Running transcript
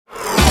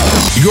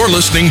You're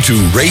listening to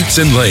Rates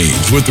and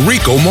Lanes with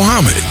Rico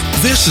Muhammad.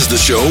 This is the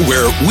show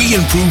where we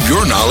improve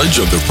your knowledge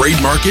of the freight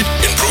market,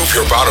 improve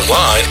your bottom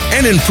line,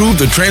 and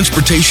improve the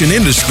transportation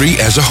industry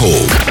as a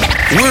whole.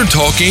 We're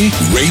talking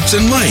rates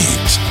and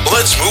lanes.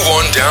 Let's move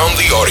on down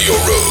the audio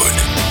road.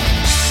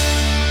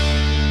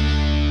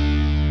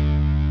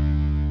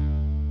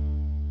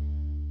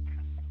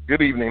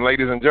 Good evening,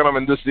 ladies and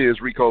gentlemen. This is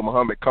Rico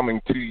Muhammad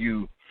coming to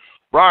you,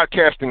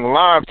 broadcasting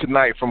live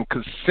tonight from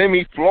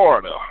Kissimmee,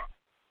 Florida,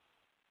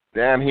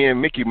 down here in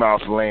Mickey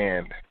Mouse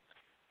land.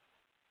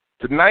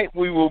 Tonight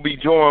we will be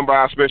joined by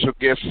our special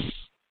guest,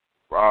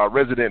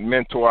 resident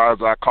mentor, as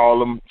I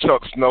call him,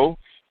 Chuck Snow.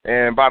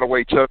 And by the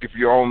way, Chuck, if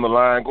you're on the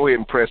line, go ahead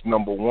and press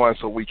number 1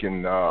 so we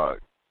can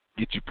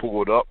get you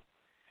pulled up.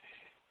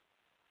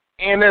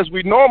 And as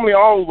we normally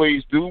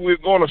always do, we're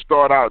going to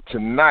start out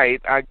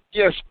tonight. I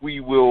guess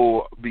we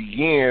will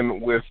begin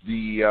with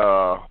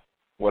the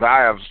what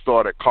I have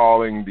started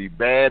calling the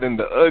bad and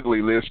the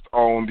ugly list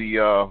on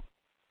the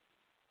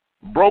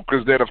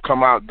brokers that have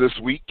come out this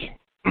week.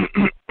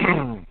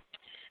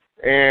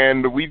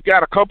 And we've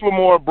got a couple of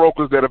more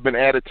brokers that have been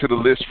added to the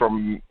list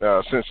from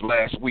since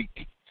last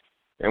week.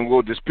 And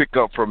we'll just pick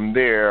up from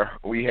there.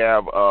 We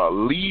have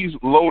Lee's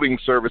Loading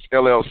Service,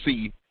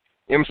 LLC,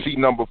 MC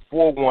number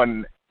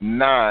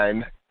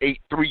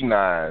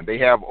 419839. They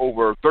have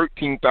over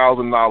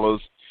 $13,000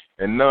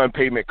 in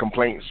non-payment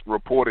complaints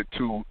reported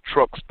to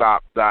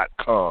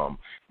truckstop.com.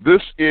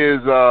 This is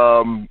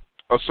a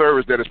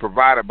service that is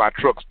provided by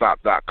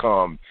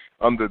truckstop.com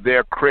under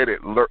their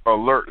credit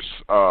alerts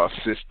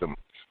system.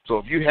 So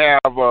if you have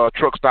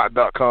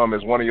truckstop.com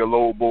as one of your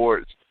load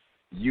boards,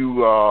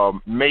 you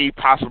may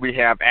possibly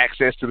have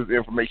access to this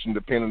information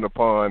depending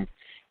upon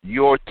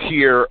your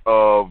tier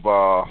of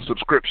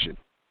subscription.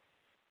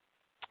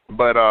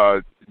 But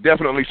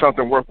definitely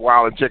something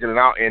worthwhile in checking it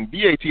out. And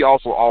DAT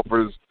also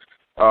offers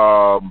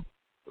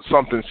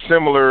something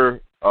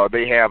similar.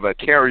 They have a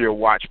carrier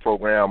watch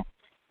program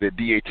that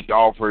DAT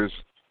offers,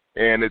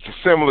 and it's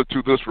similar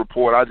to this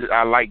report.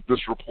 I like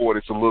this report.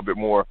 It's a little bit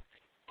more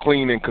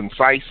clean and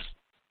concise.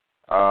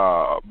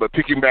 But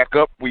picking back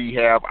up, we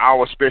have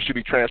Our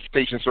Specialty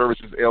Transportation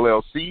Services,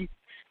 LLC.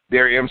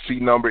 Their MC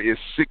number is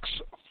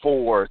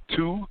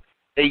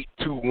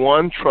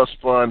 642821. Trust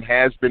fund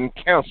has been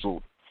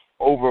canceled.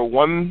 Over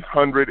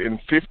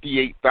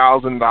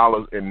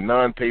 $158,000 in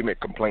non-payment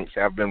complaints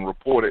have been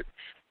reported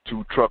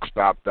to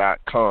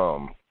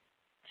truckstop.com.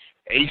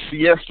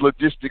 ACS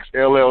Logistics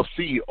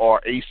LLC, or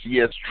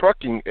ACS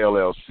Trucking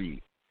LLC,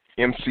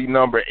 MC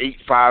number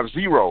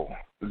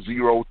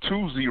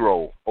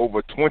 850020.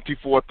 Over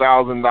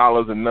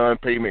 $24,000 in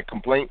non-payment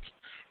complaints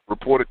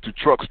reported to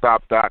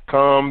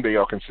truckstop.com. They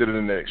are considered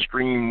an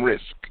extreme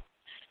risk.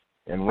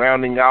 And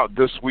rounding out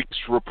this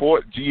week's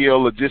report,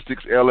 GL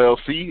Logistics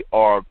LLC,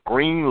 or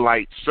Green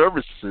Light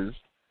Services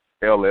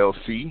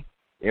LLC,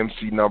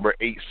 MC number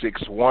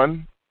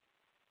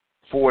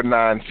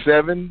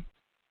 861497.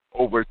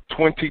 Over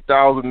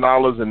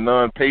 $20,000 in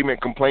non-payment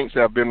complaints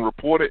have been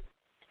reported.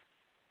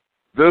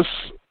 This,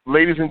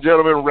 ladies and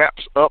gentlemen,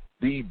 wraps up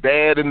the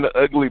bad and the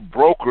ugly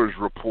brokers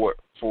report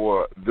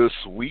for this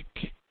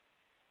week.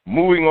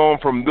 Moving on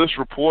from this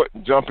report,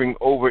 jumping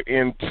over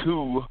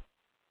into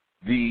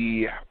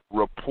the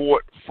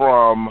report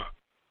from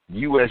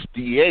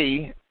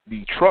USDA,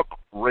 the truck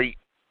rate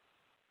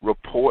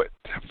report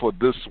for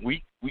this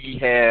week. We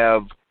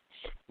have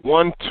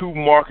 2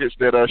 markets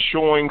that are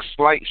showing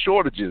slight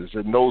shortages,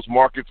 and those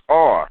markets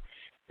are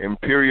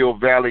Imperial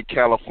Valley,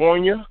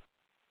 California,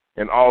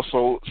 and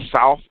also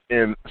South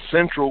and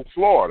Central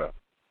Florida.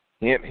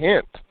 Hint,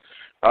 hint.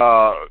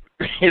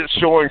 It's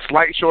showing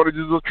slight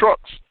shortages of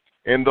trucks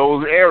in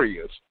those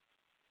areas.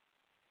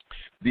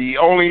 The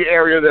only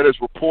area that is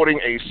reporting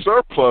a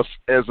surplus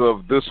as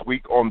of this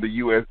week on the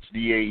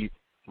USDA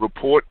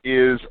report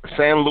is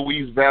San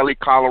Luis Valley,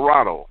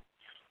 Colorado.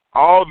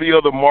 All the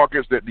other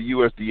markets that the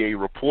USDA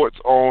reports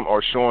on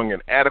are showing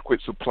an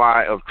adequate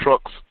supply of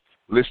trucks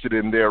listed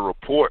in their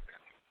report.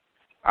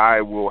 I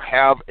will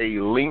have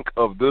a link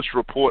of this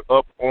report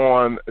up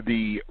on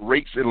the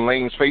Rates and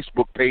Lanes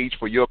Facebook page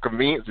for your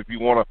convenience if you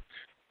want to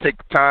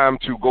take time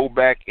to go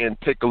back and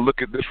take a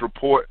look at this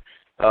report.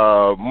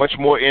 Much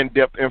more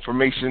in-depth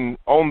information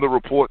on the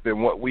report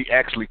than what we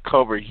actually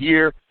cover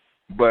here.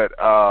 But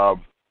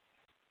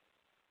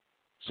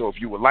so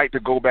if you would like to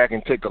go back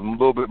and take a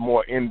little bit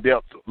more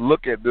in-depth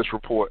look at this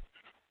report,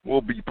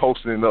 we'll be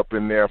posting it up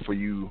in there for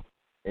you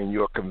and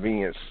your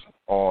convenience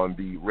on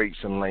the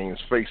Rates and Lanes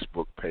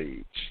Facebook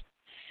page.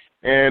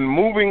 And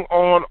moving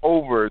on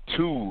over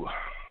to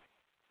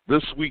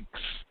this week's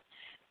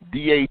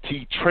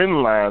DAT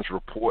Trendlines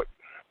report,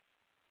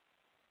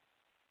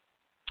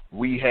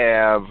 we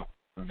have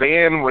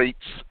van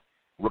rates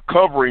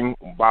recovering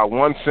by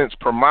 1 cent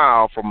per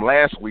mile from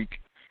last week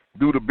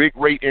due to big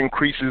rate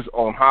increases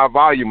on high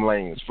volume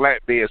lanes.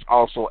 Flatbeds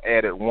also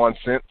added 1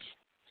 cent.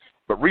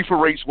 But reefer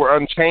rates were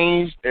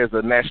unchanged as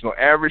a national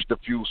average. The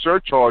fuel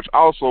surcharge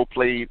also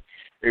played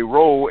a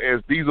role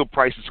as diesel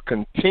prices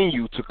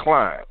continue to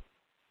climb.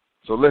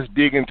 So let's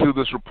dig into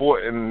this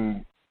report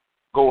and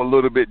go a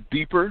little bit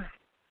deeper.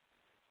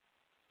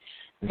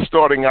 And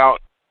starting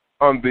out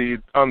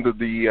under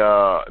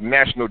the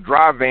National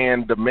Dry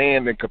Van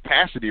Demand and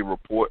Capacity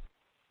Report,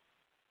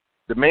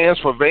 demands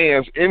for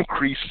vans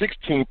increased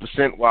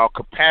 16% while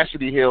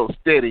capacity held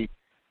steady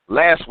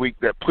last week.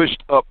 That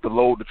pushed up the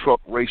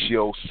load-to-truck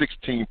ratio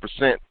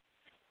 16%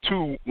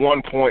 to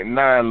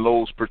 1.9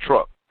 loads per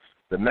truck.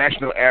 The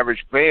national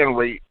average van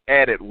rate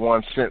added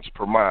 1 cent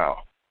per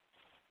mile.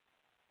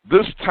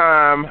 This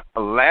time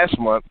last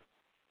month,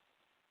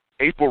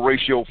 April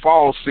ratio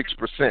falls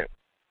 6%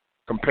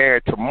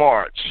 compared to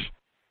March.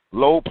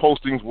 Load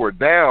postings were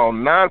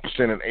down 9%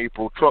 in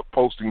April. Truck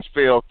postings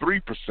fell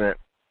 3%,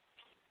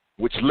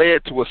 which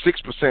led to a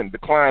 6%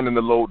 decline in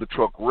the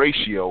load-to-truck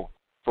ratio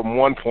from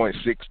 1.6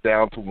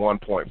 down to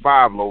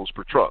 1.5 loads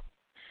per truck.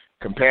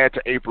 Compared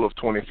to April of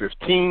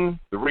 2015,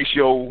 the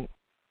ratio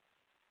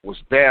was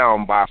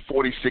down by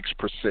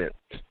 46%.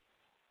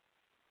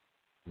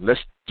 Let's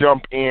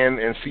jump in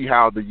and see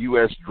how the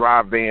U.S.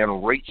 dry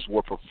van rates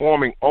were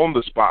performing on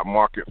the spot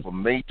market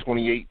from May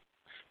 22nd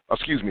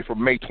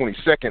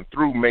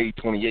through May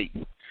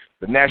 28th.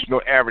 The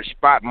national average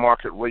spot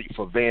market rate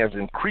for vans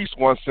increased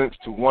 1 cent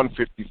to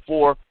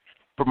 $1.54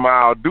 per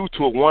mile due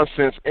to a 1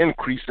 cent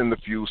increase in the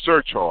fuel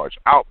surcharge.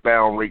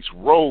 Outbound rates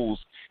rose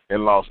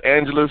in Los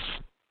Angeles,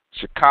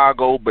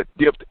 Chicago, but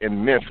dipped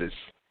in Memphis.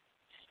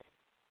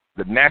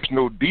 The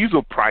national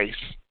diesel price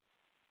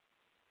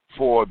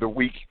for the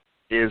week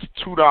is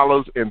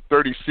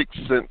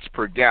 $2.36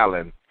 per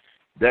gallon.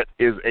 That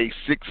is a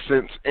 6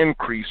 cents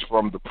increase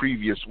from the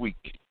previous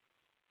week.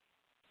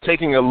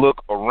 Taking a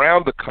look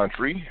around the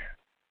country,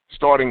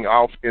 starting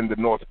off in the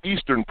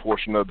northeastern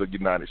portion of the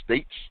United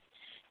States,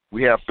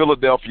 we have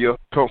Philadelphia,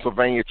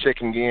 Pennsylvania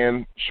checking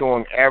in,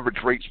 showing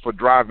average rates for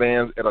dry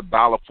vans at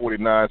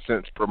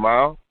 $1.49 per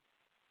mile.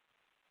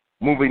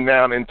 Moving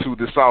down into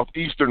the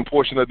southeastern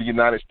portion of the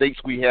United States,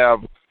 we have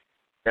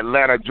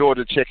Atlanta,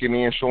 Georgia checking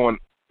in, showing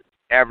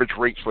average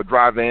rates for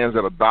dry vans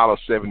at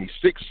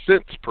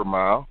 $1.76 per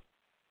mile.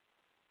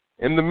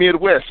 In the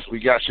Midwest, we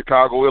got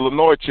Chicago,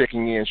 Illinois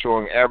checking in,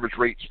 showing average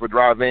rates for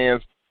dry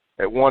vans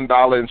at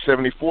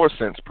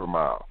 $1.74 per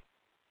mile.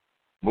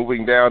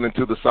 Moving down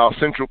into the south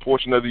central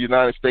portion of the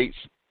United States,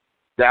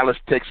 Dallas,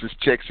 Texas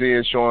checks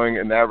in, showing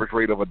an average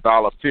rate of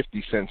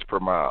 $1.50 per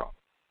mile.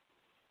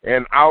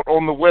 And out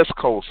on the West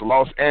Coast,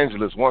 Los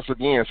Angeles, once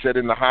again,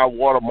 setting the high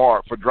water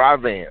mark for dry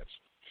vans,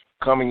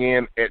 coming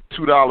in at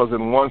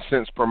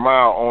 $2.01 per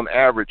mile on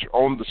average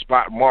on the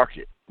spot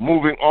market.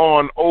 Moving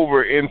on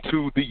over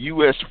into the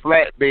U.S.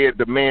 flatbed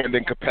demand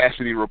and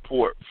capacity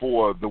report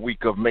for the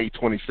week of May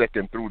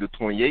 22nd through the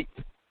 28th.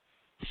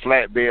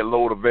 Flatbed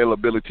load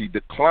availability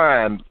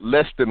declined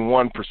less than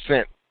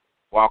 1%,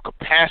 while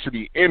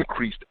capacity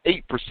increased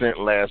 8%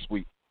 last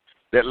week.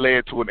 That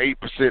led to an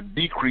 8%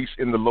 decrease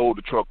in the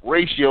load-to-truck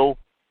ratio,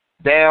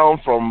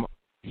 down from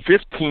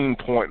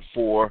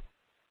 15.4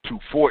 to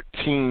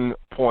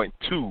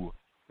 14.2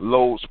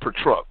 loads per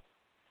truck.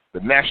 The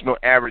national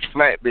average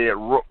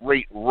flatbed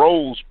rate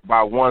rose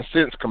by 1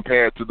 cent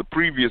compared to the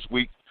previous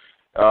week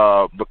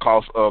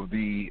because of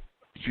the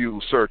fuel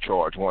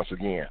surcharge once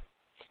again.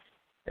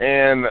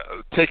 And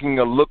taking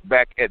a look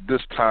back at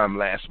this time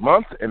last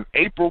month, in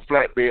April,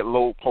 flatbed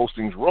load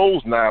postings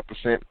rose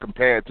 9%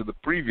 compared to the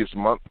previous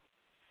month.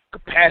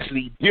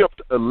 Capacity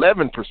dipped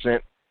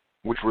 11%,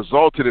 which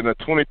resulted in a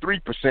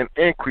 23%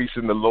 increase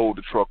in the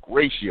load-to-truck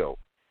ratio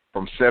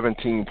from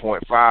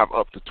 17.5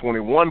 up to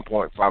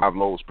 21.5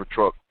 loads per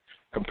truck.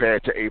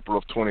 Compared to April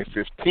of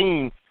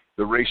 2015,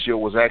 the ratio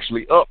was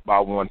actually up by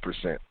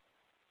 1%.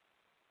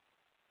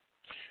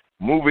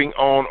 Moving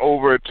on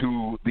over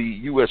to the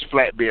U.S.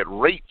 flatbed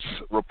rates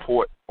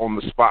report on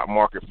the spot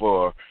market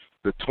for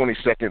the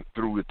 22nd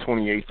through the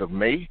 28th of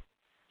May.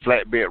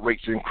 Flatbed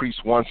rates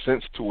increased 1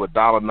 cent to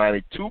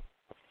 $1.92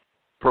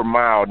 per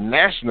mile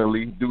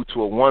nationally due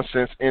to a 1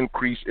 cent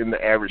increase in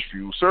the average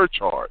fuel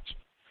surcharge.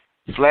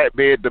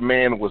 Flatbed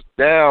demand was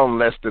down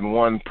less than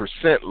 1%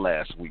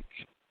 last week.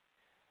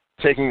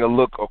 Taking a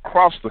look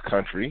across the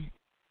country,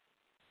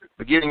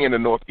 beginning in the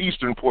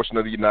northeastern portion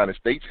of the United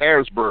States,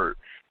 Harrisburg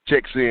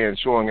checks in,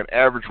 showing an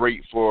average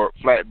rate for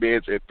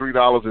flatbeds at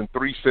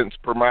 $3.03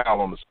 per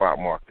mile on the spot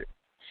market.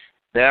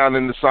 Down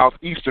in the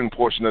southeastern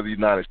portion of the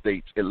United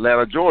States,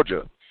 Atlanta,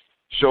 Georgia,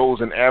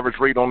 shows an average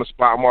rate on the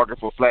spot market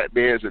for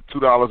flatbeds at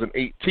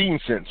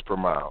 $2.18 per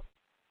mile.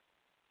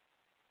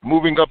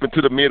 Moving up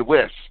into the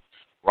Midwest,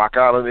 Rock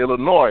Island,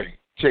 Illinois,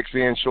 checks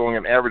in, showing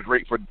an average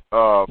rate for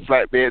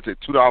flatbeds at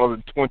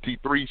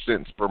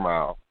 $2.23 per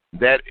mile.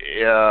 That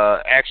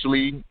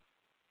actually,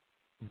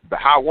 the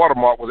high water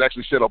mark was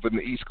actually set up in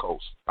the East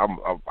Coast.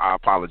 I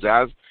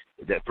apologize.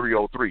 It's at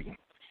 303.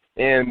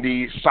 In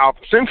the south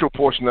central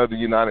portion of the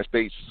United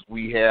States,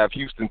 we have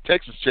Houston,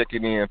 Texas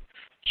checking in,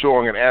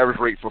 showing an average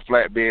rate for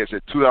flatbeds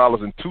at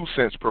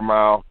 $2.02 per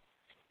mile.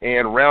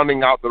 And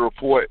rounding out the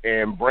report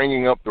and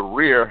bringing up the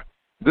rear,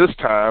 this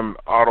time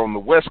out on the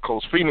West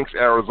Coast, Phoenix,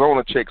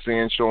 Arizona checks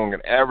in, showing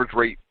an average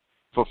rate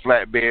for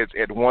flatbeds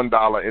at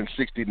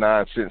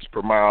 $1.69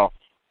 per mile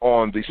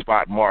on the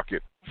spot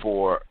market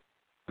for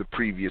the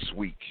previous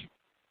week.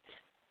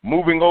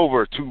 Moving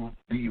over to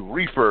the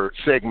reefer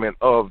segment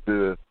of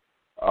the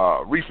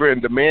reefer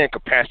and demand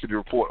capacity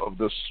report of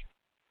this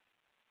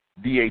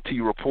DAT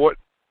report.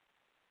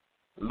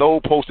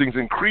 Load postings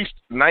increased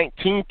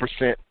 19%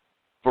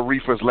 for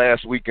reefers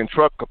last week, and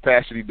truck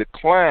capacity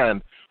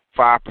declined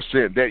 5%.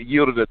 That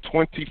yielded a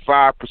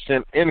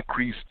 25%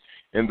 increase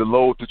in the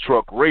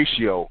load-to-truck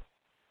ratio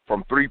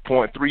from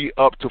 3.3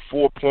 up to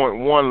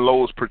 4.1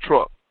 loads per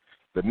truck.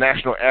 The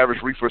national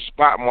average reefer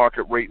spot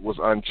market rate was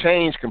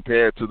unchanged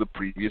compared to the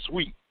previous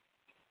week.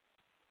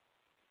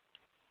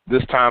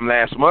 This time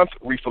last month,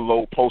 reefer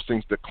load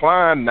postings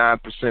declined 9%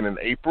 in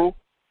April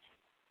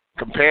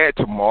compared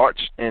to March,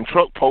 and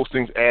truck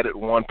postings added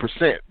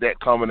 1%. That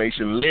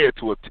combination led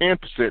to a 10%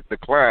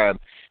 decline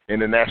in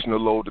the national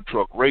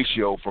load-to-truck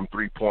ratio from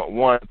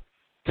 3.1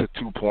 to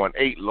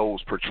 2.8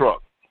 loads per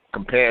truck.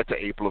 Compared to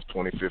April of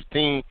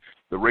 2015,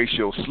 the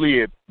ratio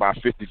slid by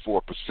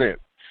 54%.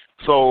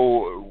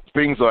 So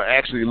things are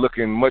actually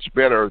looking much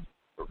better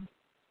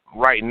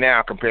right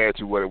now compared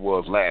to what it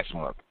was last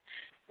month.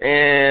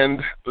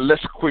 And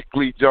let's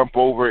quickly jump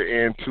over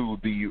into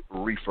the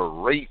reefer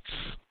rates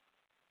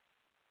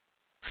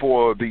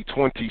for the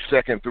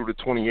 22nd through the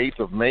 28th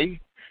of May.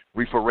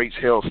 Reefer rates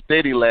held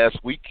steady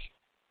last week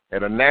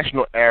at a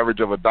national average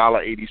of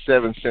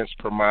 $1.87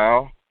 per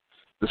mile,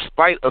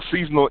 despite a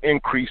seasonal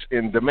increase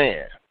in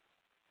demand.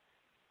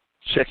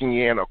 Checking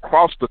in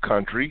across the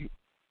country,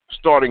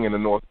 starting in the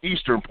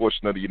northeastern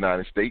portion of the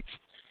United States,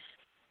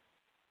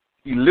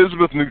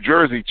 Elizabeth, New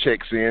Jersey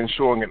checks in,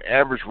 showing an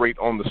average rate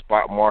on the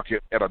spot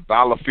market at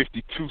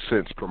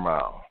 $1.52 per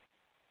mile.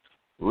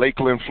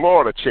 Lakeland,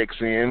 Florida checks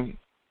in,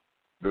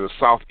 the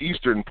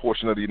southeastern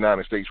portion of the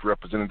United States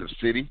representative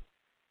city,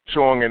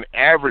 showing an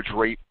average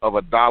rate of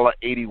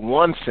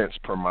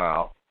 $1.81 per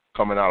mile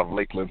coming out of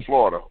Lakeland,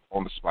 Florida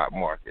on the spot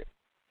market.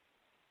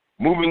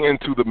 Moving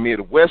into the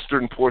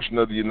midwestern portion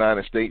of the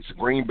United States,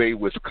 Green Bay,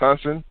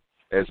 Wisconsin,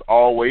 as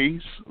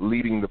always,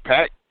 leading the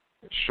pack,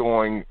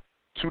 showing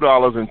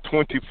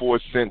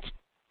 $2.24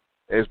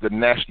 as the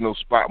national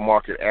spot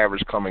market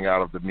average coming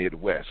out of the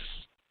Midwest.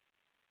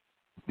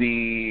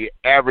 The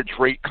average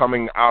rate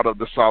coming out of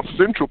the south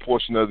central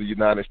portion of the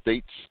United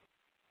States,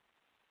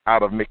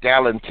 out of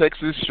McAllen,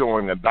 Texas,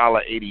 showing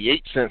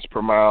 $1.88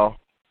 per mile.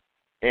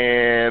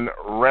 And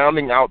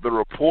rounding out the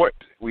report,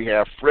 we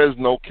have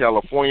Fresno,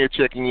 California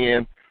checking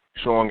in,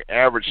 showing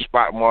average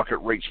spot market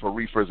rates for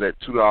reefers at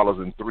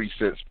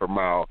 $2.03 per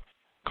mile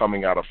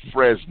coming out of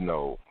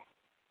Fresno.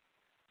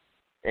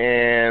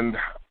 And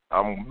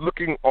I'm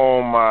looking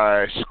on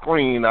my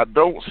screen. I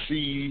don't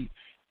see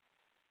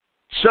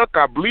Chuck.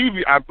 I believe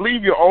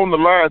you're on the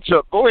line,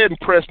 Chuck. Go ahead and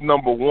press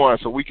number 1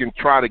 so we can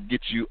try to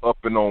get you up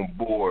and on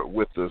board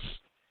with us.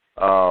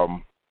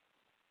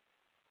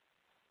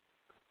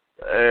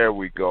 There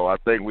we go. I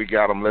think we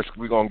got him.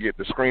 We're gonna get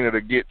the screener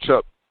to get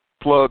Chuck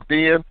plugged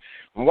in.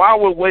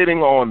 While we're waiting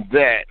on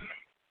that,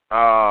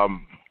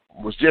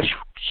 was just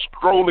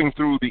scrolling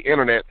through the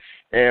internet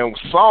and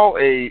saw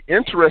a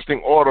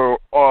interesting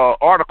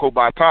article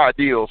by Todd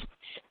Deals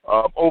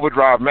of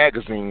Overdrive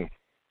Magazine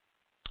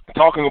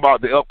talking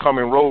about the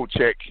upcoming road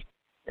check,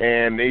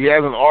 and he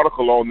has an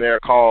article on there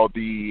called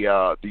the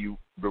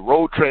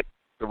road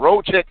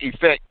check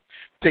effect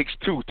takes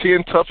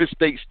 10 toughest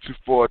states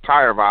for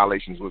tire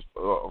violations.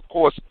 Of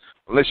course,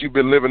 unless you've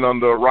been living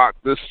under a rock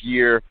this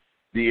year,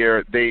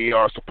 they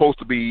are supposed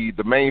to be,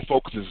 the main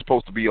focus is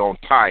supposed to be on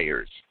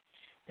tires.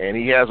 And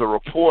he has a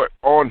report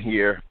on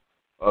here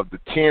of the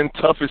 10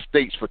 toughest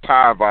states for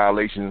tire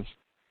violations.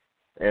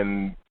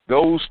 And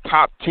those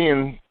top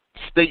 10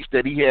 states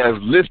that he has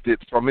listed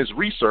from his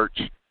research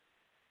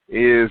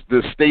is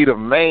the state of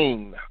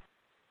Maine,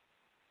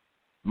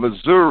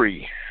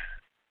 Missouri,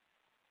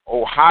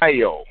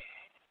 Ohio,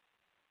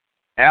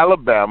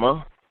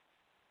 Alabama,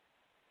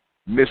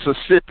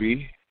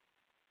 Mississippi,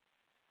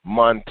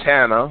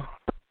 Montana,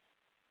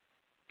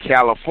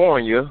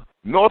 California,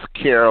 North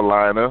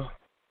Carolina,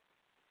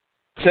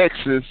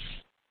 Texas,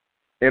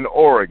 and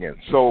Oregon.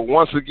 So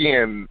once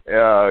again,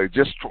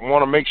 just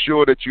want to make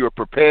sure that you are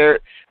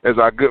prepared. As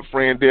our good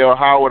friend Dale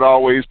Howard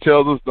always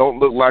tells us, don't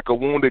look like a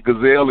wounded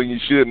gazelle, and you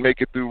should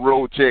make it through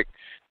road check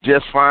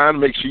just fine.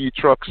 Make sure your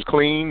truck's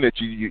clean, that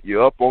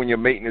you're up on your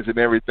maintenance and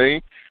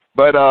everything.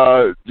 But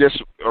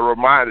just a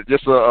reminder,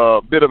 just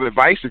a bit of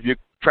advice, if you're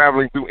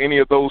traveling through any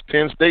of those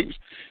 10 states,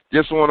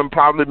 just want to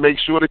probably make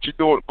sure that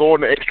you're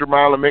going the extra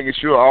mile and making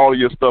sure all of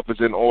your stuff is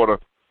in order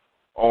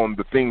on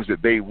the things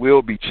that they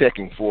will be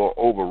checking for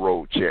over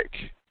road check.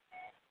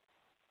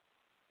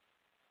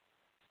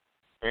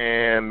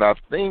 And I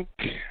think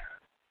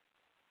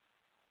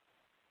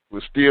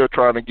we're still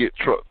trying to get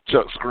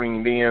Chuck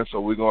screened in, so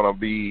we're going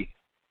to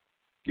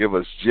give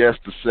us just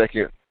a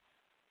second.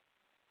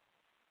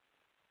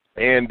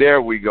 And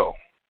there we go.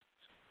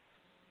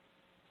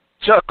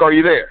 Chuck, are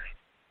you there?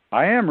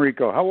 I am,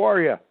 Rico. How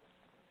are you?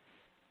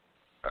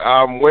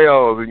 I'm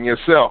well, and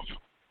yourself?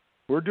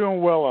 We're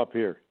doing well up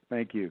here.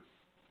 Thank you.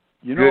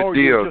 Good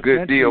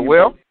deal.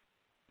 Well,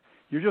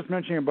 you're just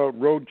mentioning about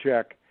road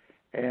check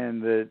and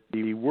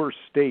the worst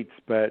states,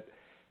 but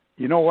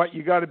You know what?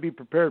 You got to be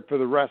prepared for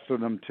the rest of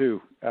them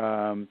too.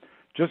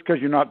 Just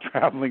because you're not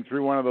traveling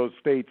through one of those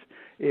states,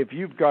 if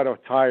you've got a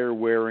tire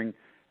wearing,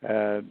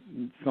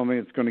 something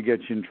that's going to get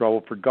you in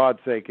trouble, for God's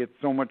sake, it's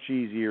so much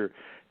easier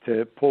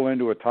to pull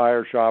into a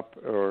tire shop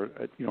or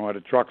at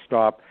a truck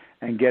stop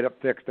and get it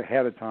fixed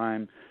ahead of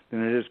time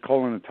than it is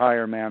calling a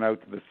tire man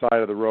out to the side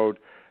of the road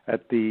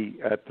at the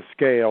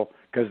scale,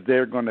 because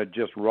they're going to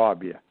just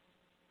rob you.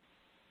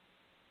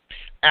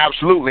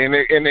 Absolutely, and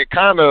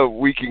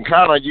we can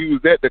kind of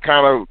use that to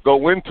kind of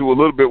go into a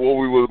little bit what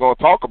we were going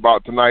to talk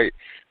about tonight,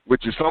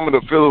 which is some of the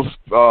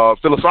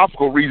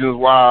philosophical reasons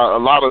why a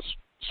lot of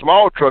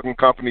small trucking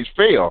companies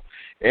fail,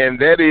 and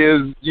that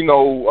is,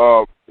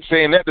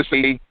 saying that to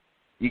say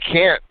you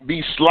can't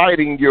be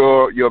sliding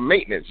your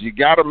maintenance. You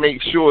got to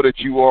make sure that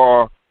you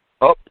are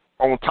up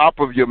on top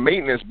of your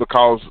maintenance,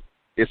 because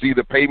it's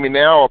either pay me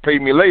now or pay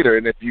me later,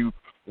 and if you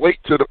wait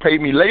till the pay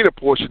me later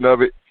portion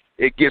of it,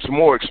 it gets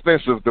more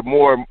expensive. The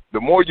more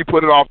you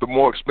put it off, the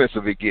more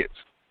expensive it gets.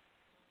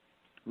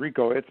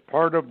 Rico, it's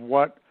part of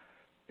what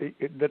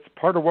that's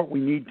part of what we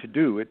need to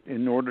do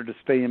in order to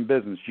stay in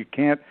business. You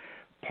can't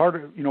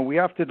we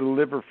have to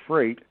deliver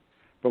freight,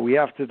 but we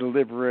have to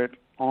deliver it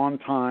on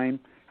time,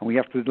 and we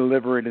have to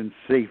deliver it in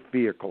safe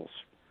vehicles.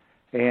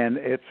 And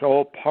it's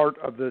all part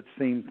of the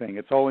same thing.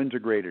 It's all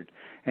integrated.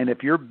 And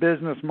if your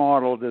business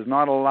model does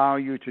not allow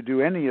you to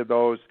do any of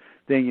those,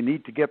 then you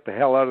need to get the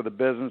hell out of the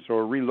business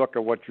or relook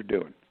at what you're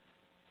doing.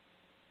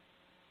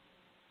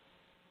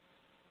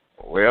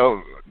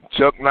 Well,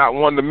 Chuck not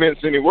one to mince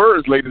any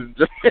words, ladies and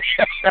gentlemen.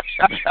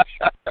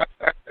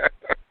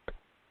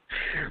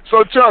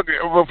 So, Chuck,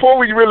 before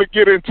we really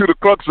get into the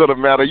crux of the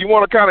matter, you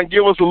want to kind of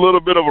give us a little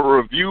bit of a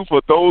review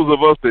for those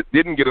of us that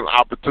didn't get an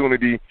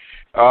opportunity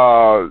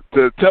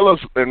to tell us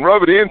and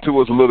rub it into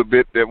us a little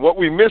bit that what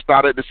we missed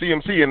out at the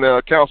CMC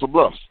in Council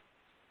Bluffs.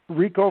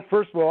 Rico,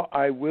 first of all,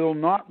 I will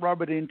not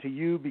rub it into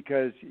you,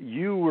 because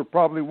you were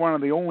probably one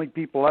of the only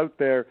people out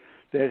there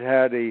that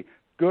had a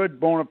good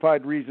bona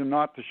fide reason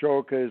not to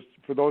show, because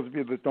for those of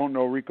you that don't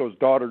know, Rico's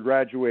daughter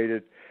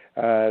graduated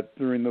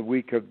during the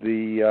week of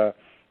the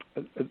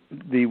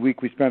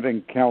week we spent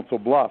in Council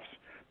Bluffs.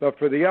 But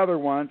for the other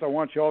ones, I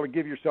want you all to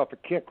give yourself a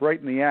kick right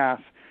in the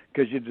ass,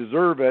 because you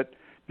deserve it,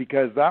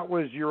 because that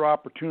was your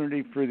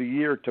opportunity for the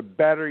year to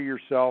better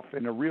yourself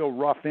in a real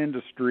rough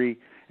industry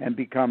and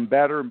become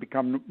better and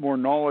become more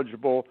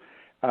knowledgeable.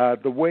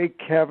 The way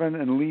Kevin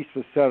and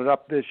Lisa set it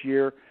up this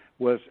year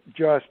was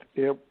just,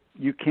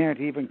 you can't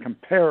even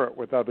compare it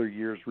with other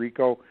years,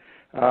 Rico.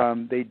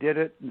 They did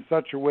it in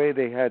such a way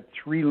they had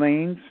 3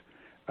 lanes,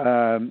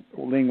 lane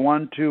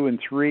 1, 2, and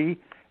 3,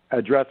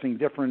 addressing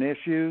different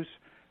issues,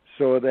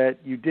 so that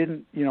you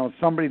didn't,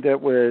 somebody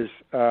that was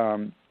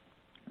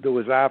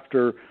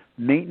after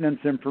maintenance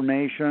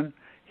information,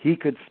 he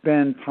could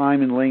spend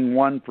time in lane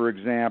 1, for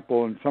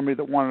example, and somebody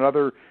that wanted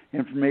other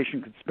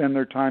information could spend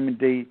their time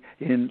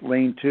in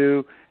lane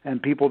 2,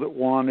 and people that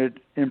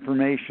wanted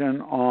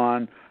information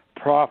on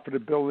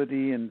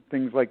profitability and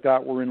things like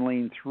that were in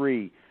lane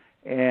 3.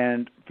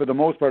 And for the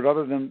most part,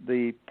 other than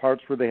the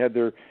parts where they had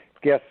their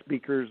guest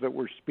speakers that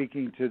were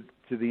speaking to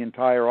the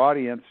entire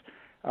audience,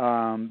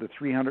 the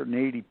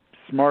 380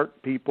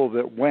 smart people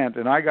that went,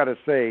 and I got to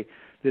say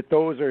that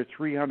those are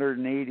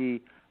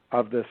 380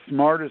 of the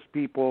smartest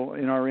people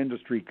in our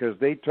industry, because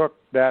they took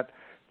that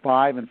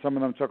 5, and some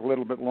of them took a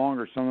little bit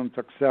longer. Some of them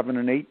took 7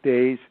 and 8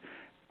 days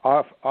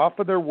off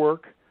of their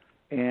work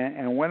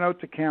and went out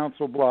to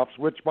Council Bluffs,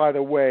 which, by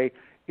the way,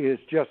 is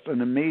just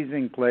an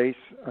amazing place.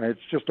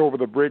 It's just over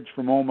the bridge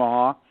from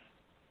Omaha,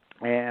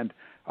 and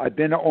I've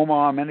been to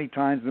Omaha many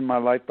times in my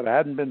life, but I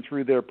hadn't been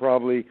through there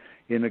probably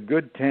in a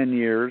good 10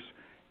 years,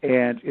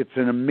 and it's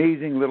an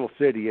amazing little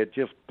city. It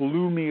just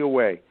blew me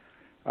away.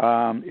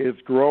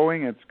 It's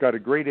growing. It's got a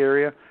great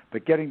area.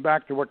 But getting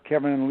back to what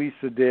Kevin and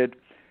Lisa did,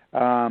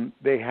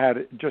 they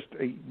had just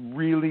a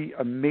really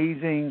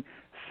amazing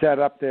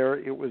setup there.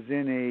 It was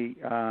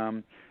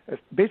in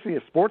basically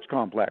a sports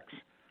complex,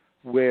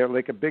 where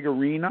like a big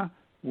arena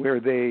where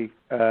they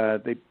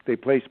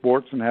play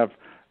sports and have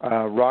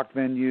rock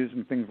venues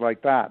and things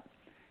like that.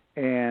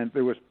 And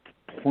there was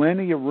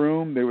plenty of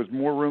room. There was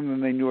more room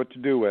than they knew what to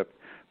do with.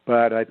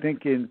 But I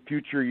think in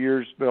future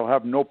years they'll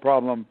have no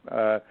problem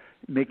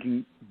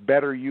making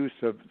better use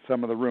of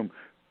some of the room.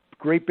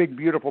 Great big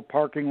beautiful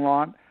parking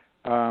lot.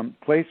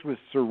 Place was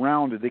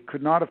surrounded. They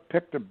could not have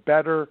picked a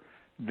better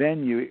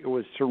venue. It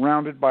was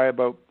surrounded by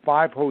about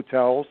 5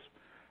 hotels.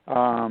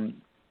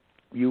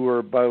 You were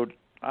about,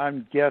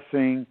 I'm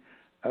guessing,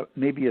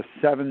 maybe a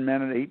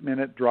 7-minute,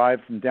 8-minute drive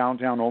from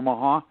downtown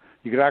Omaha.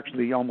 You could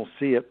actually almost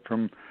see it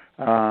from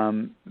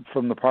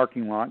the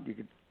parking lot. You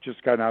could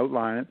just kind of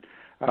outline it.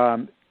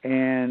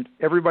 And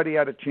everybody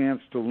had a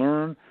chance to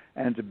learn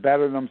and to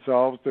better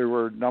themselves. There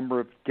were a number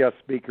of guest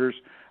speakers.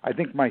 I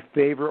think my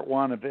favorite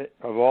one of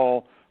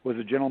all was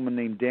a gentleman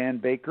named Dan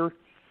Baker.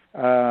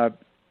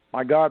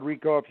 My God,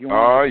 Rico, if you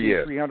want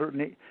to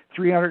see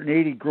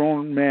 380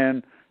 grown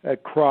men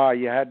cry,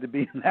 you had to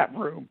be in that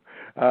room.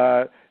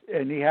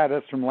 And he had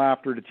us from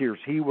laughter to tears.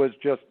 He was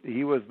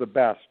the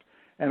best.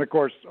 and of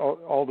course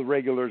all the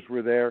regulars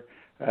were there.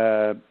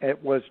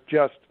 It was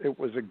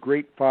a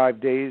great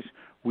 5 days.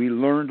 We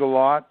learned a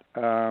lot.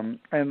 And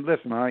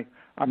listen,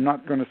 I'm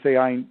not going to say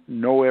I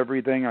know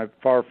everything. I'm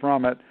far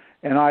from it.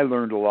 And I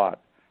learned a lot.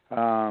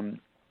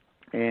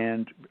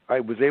 And I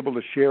was able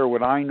to share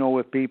what I know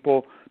with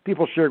people.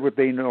 People shared what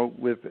they know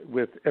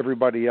with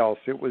everybody else.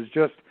 It was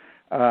just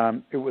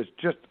an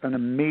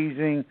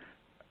amazing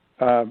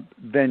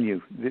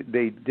venue.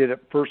 They did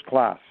it first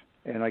class,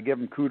 and I give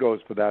them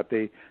kudos for that.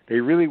 They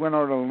really went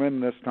out on a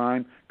limb this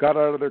time, got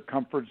out of their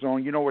comfort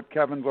zone. You know what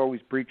Kevin's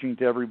always preaching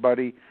to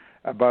everybody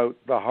about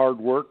the hard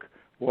work?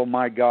 Well,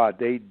 my God,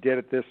 they did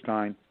it this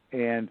time,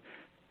 and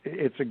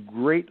it's a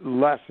great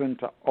lesson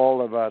to all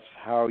of us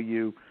how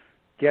you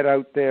get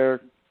out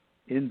there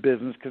in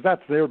business, because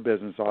that's their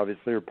business,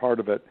 obviously, they're part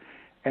of it,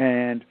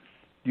 and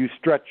you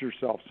stretch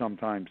yourself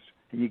sometimes,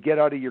 and you get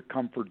out of your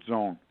comfort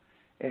zone.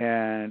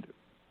 And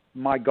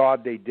my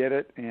God, they did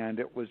it, and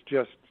it was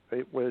just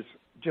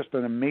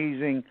an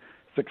amazing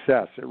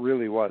success. It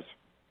really was.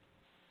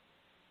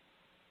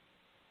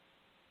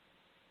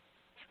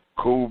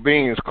 Cool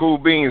beans.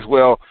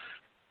 Well,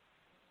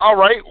 all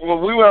right. Well,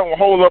 we won't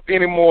hold up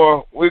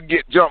anymore. We'll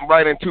jump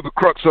right into the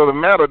crux of the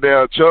matter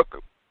there, Chuck.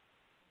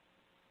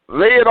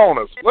 Lay it on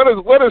us. What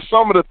is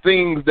some of the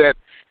things that,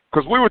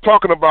 because we were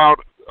talking about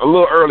a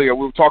little earlier,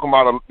 we were talking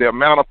about the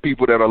amount of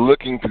people that are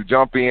looking to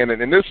jump in,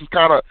 and this is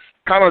kind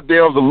of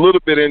delves a little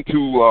bit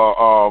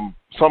into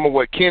some of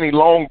what Kenny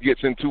Long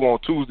gets into on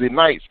Tuesday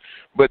nights.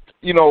 But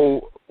you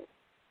know,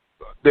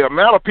 the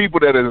amount of people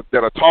that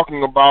are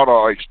talking about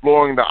or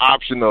exploring the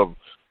option of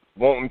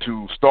wanting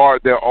to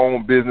start their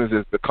own business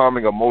as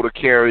becoming a motor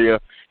carrier,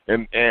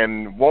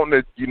 and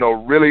wanting to, you know,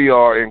 really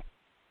are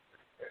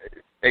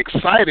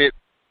excited.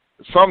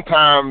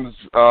 Sometimes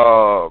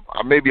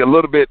maybe a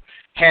little bit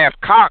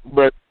half-cocked,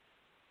 but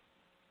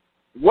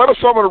what are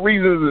some of the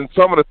reasons and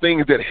some of the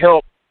things that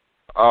help,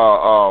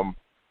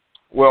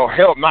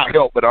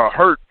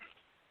 hurt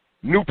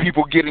new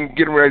people getting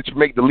ready to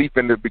make the leap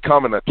into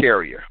becoming a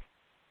carrier?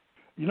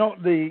 You know,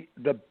 the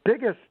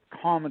biggest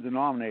common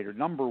denominator,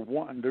 number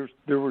one,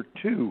 there were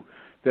two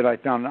that I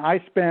found. And I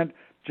spent,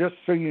 just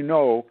so you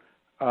know,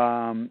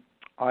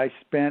 I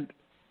spent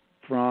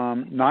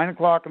from 9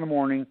 o'clock in the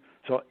morning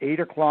till 8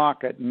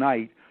 o'clock at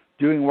night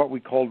doing what we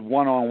called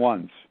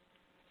one-on-ones.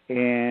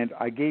 And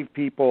I gave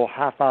people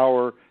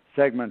half-hour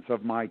segments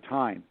of my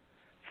time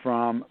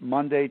from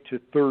Monday to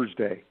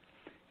Thursday.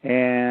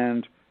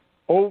 And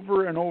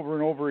over and over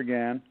and over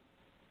again,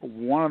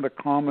 one of the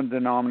common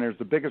denominators,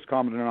 the biggest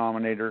common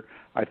denominator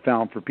I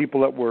found for people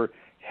that were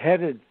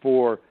headed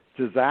for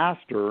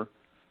disaster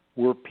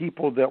were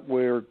people that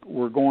were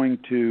going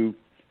to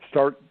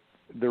start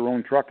their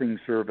own trucking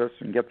service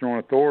and get their own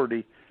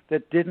authority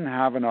that didn't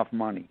have enough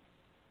money.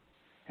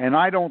 And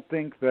I don't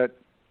think that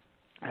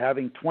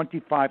having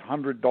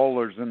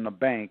 $2,500 in the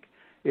bank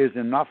is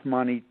enough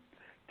money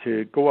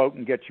to go out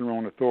and get your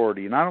own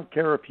authority. And I don't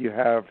care if you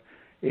have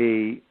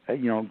a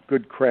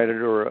good credit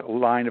or a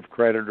line of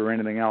credit or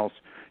anything else.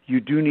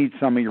 You do need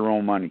some of your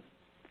own money.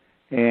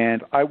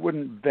 And I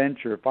wouldn't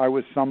venture, if I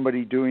was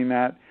somebody doing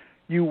that,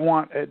 you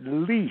want at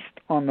least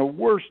on the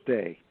worst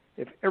day,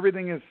 if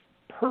everything is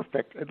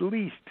perfect, at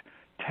least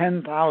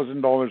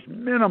 $10,000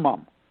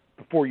 minimum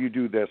before you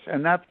do this.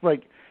 And that's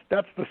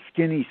the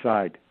skinny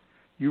side.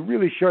 You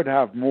really should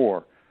have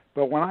more.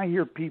 But when I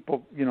hear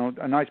people,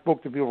 and I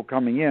spoke to people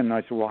coming in, and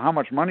I said, well, how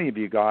much money have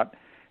you got?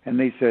 And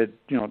they said,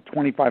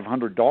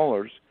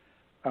 $2,500.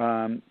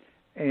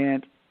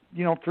 And,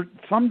 for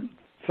some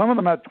of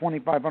them had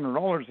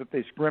 $2,500 that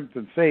they scrimped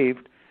and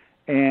saved,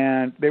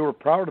 and they were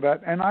proud of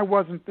that. And I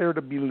wasn't there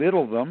to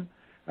belittle them.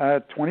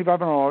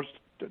 $2,500,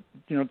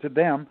 to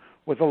them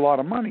was a lot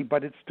of money,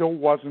 but it still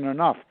wasn't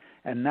enough.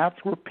 And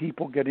that's where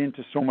people get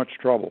into so much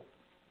trouble.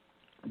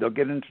 They'll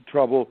get into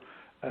trouble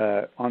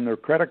on their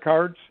credit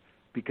cards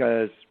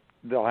because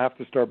they'll have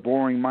to start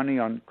borrowing money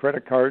on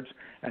credit cards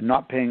and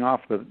not paying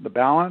off the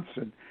balance.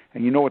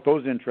 And you know what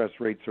those interest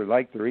rates are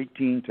like. They're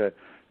 18 to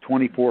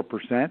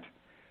 24%.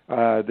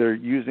 They're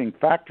using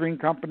factoring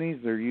companies.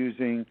 They're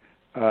using,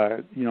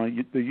 they're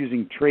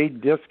using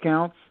trade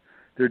discounts.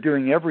 They're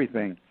doing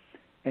everything,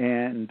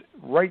 and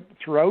right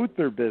throughout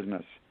their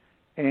business.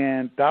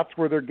 And that's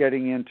where they're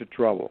getting into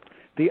trouble.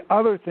 The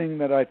other thing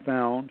that I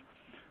found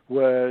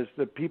was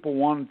that people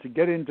wanted to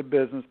get into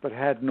business but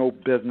had no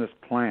business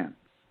plan.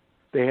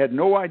 They had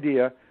no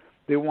idea.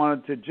 They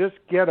wanted to just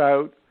get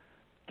out,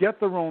 get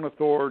their own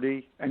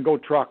authority, and go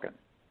trucking.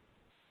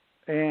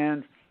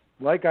 And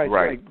like I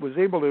was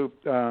able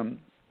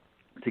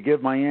to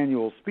give my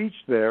annual speech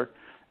there,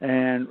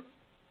 and,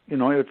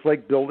 it's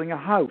like building a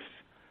house.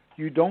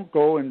 You don't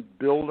go and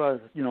build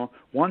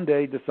one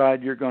day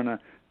decide you're going to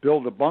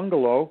build a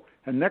bungalow,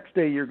 and next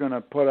day you're going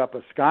to put up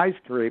a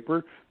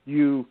skyscraper.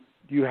 You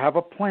have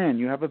a plan.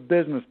 You have a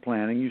business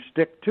plan, and you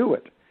stick to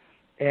it.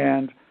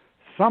 And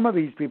some of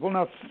these people,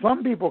 now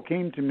some people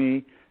came to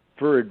me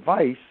for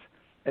advice,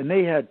 and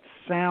they had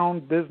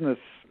sound business,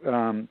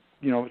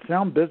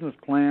 sound business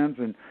plans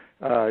and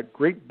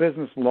great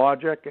business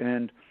logic,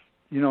 and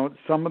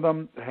some of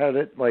them had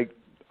it like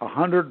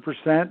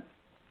 100%.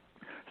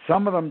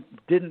 Some of them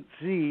didn't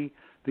see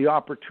the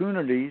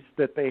opportunities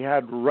that they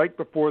had right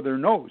before their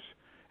nose.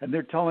 And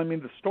they're telling me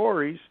the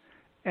stories,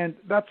 and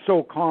that's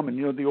so common.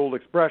 The old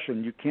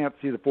expression, you can't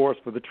see the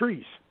forest for the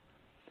trees.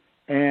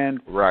 And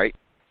right.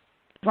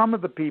 Some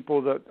of the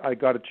people that I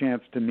got a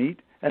chance to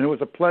meet, and it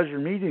was a pleasure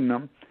meeting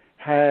them,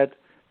 had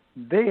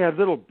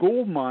little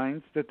gold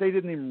mines that they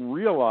didn't even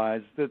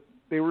realize that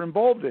they were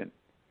involved in.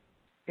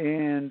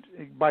 And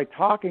by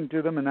talking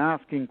to them and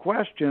asking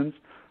questions,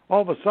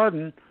 all of a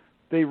sudden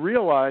they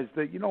realized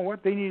that,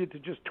 they needed to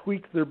just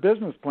tweak their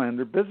business plan.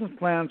 Their business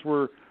plans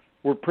were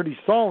pretty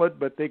solid,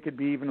 but they could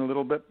be even a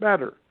little bit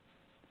better.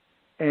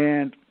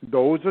 And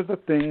those are the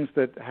things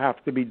that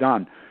have to be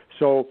done.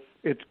 So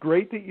it's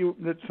great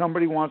that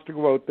somebody wants to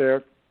go out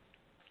there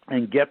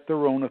and get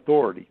their own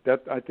authority.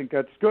 I think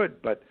that's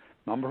good. But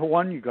number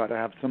one, you got to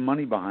have some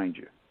money behind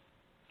you.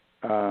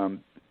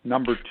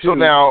 Number two, so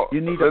now,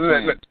 you need a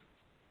plan.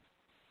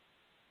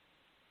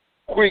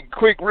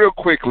 Real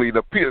quickly,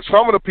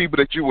 some of the people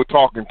that you were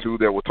talking to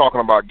that were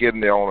talking about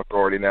getting their own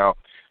authority now,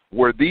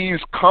 were these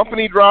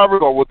company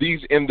drivers or were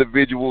these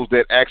individuals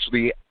that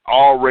actually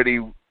already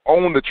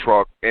own the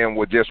truck and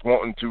were just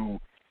wanting to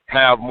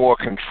have more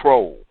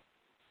control?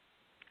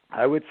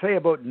 I would say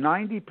about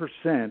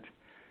 90%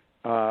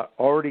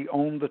 already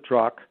owned the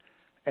truck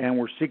and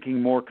were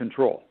seeking more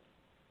control.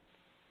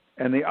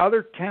 And the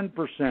other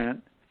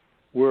 10%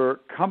 were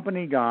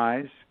company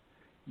guys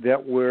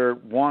that were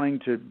wanting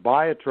to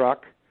buy a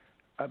truck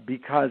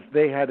because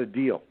they had a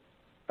deal.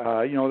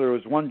 There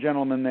was one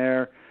gentleman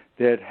there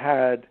that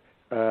had,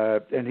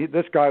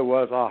 this guy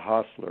was a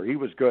hustler. He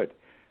was good.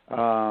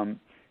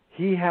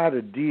 He had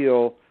a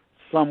deal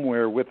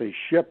somewhere with a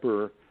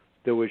shipper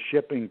that was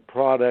shipping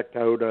product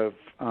out of,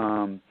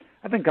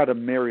 I think out of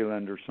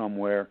Maryland or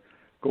somewhere,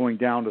 going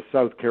down to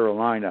South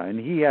Carolina. And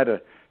he had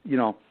a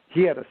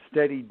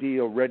steady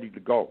deal ready to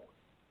go.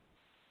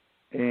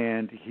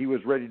 And he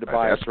was ready to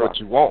buy a truck. That's what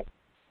you want.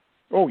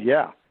 Oh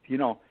yeah, he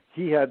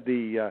had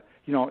he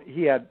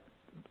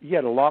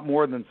had a lot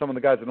more than some of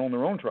the guys that own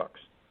their own trucks.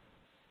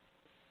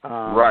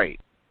 Right.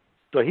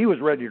 So he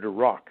was ready to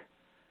rock.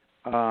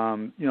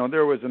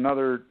 There was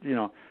another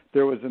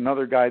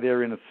guy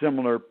there in a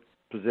similar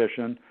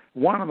position.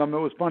 One of them, it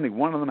was funny.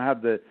 One of them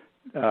had the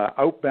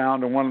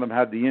outbound, and one of them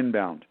had the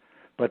inbound.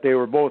 But they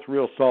were both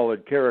real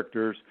solid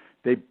characters.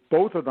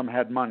 Both of them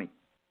had money.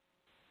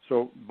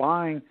 So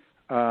buying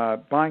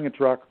a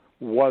truck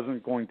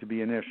wasn't going to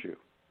be an issue.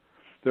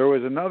 There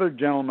was another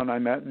gentleman I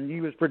met, and he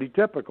was pretty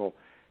typical.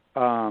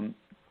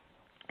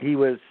 He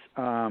was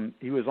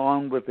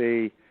on with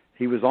a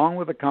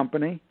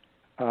company.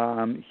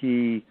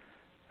 He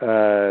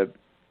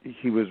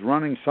was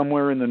running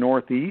somewhere in the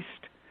Northeast,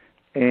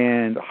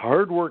 and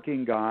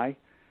hardworking guy,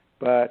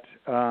 but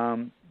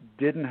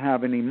didn't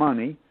have any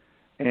money,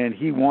 and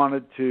he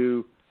wanted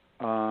to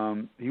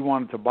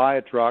buy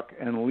a truck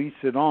and lease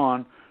it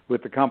on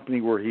with the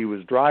company where he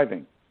was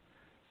driving.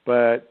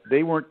 But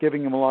they weren't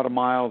giving him a lot of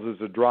miles as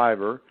a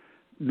driver,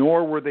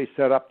 nor were they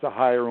set up to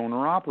hire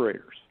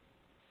owner-operators.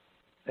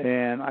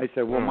 And I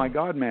said, well, my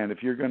God, man,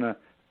 if you're going to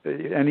 –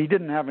 and he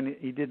didn't have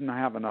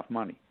enough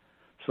money.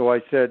 So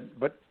I said,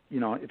 but,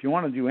 if you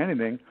want to do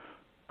anything,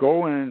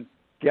 go and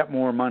get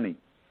more money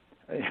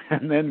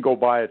and then go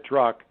buy a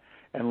truck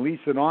and lease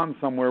it on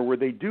somewhere where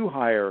they do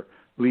hire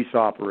lease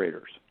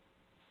operators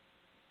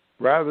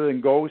rather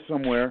than go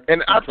somewhere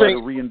and try to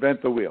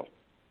reinvent the wheel.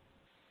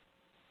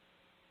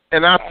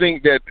 And I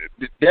think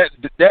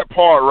that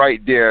part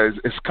right there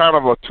is kind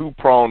of a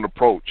two-pronged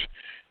approach: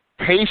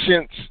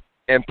 patience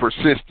and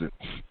persistence.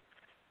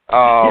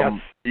 Yes.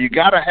 You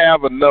got to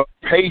have enough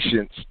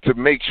patience to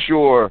make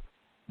sure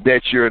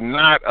that you're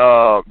not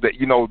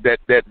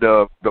that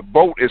the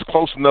boat is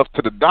close enough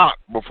to the dock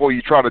before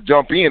you try to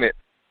jump in it,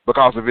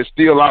 because if it's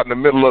still out in the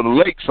middle of the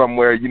lake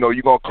somewhere,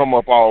 you're gonna come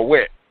up all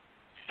wet.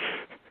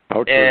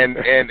 Okay.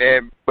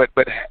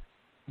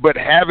 But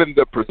having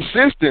the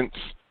persistence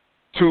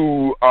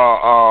to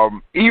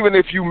even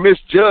if you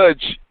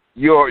misjudge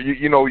you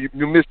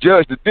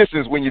misjudge the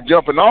distance when you're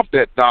jumping off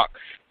that dock,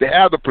 to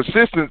have the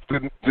persistence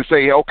to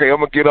say, okay, I'm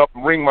gonna get up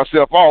and wring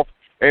myself off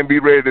and be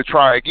ready to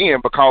try again,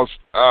 because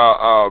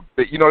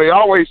they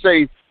always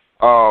say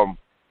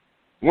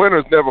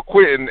winners never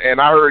quit,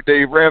 and I heard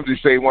Dave Ramsey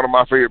say, one of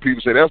my favorite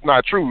people, say that's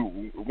not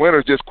true.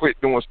 Winners just quit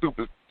doing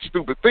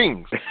stupid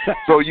things.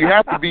 So you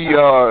have to be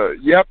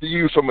you have to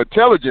use some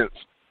intelligence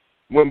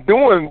when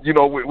doing,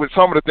 with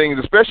some of the things,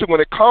 especially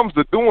when it comes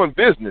to doing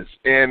business.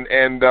 And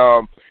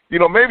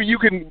maybe you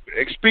can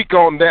speak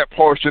on that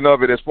portion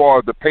of it as far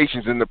as the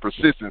patience and the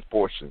persistence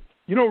portion.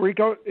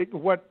 Rico,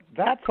 what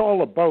that's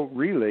all about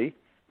really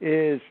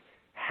is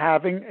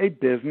having a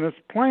business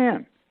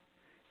plan.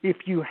 If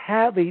you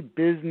have a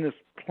business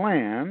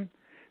plan,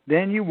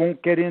 then you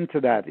won't get into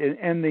that.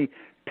 And the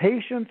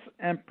patience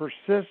and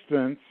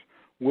persistence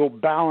will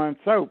balance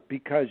out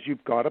because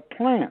you've got a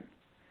plan.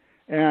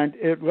 And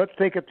let's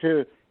take it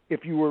to,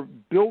 if you were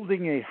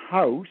building a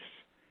house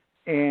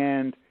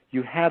and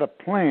you had a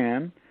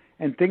plan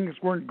and things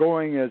weren't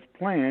going as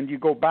planned, you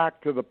go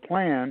back to the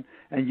plan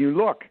and you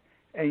look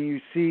and you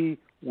see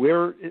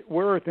where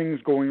are things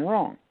going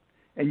wrong,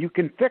 and you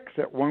can fix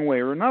it one way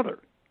or another.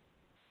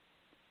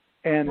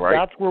 And right.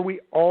 That's where we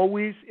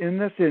always in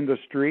this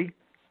industry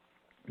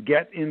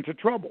get into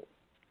trouble,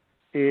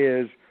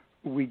 is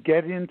we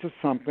get into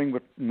something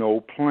with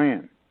no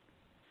plan.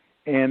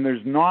 And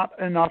there's not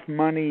enough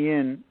money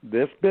in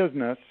this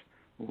business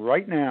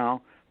right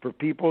now for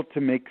people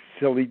to make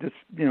silly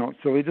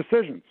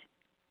decisions.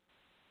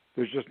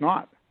 There's just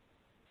not.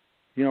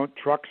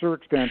 Trucks are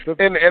expensive.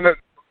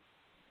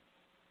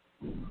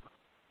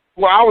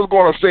 Well, I was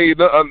going to say,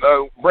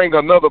 bring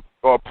another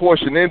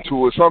portion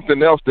into it.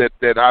 Something else that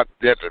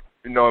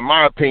in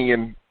my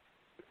opinion,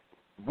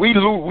 we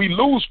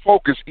lose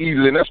focus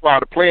easily, and that's why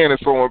the plan is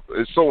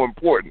so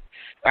important.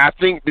 I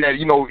think that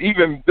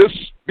even this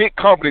big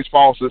companies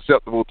fall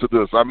susceptible to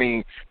this. I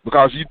mean,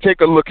 because you take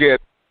a look at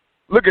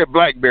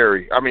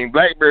BlackBerry. I mean,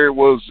 BlackBerry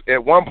was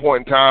at one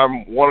point in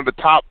time the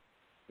top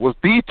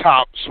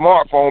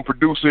smartphone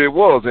producer it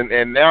was,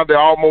 and now they're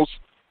almost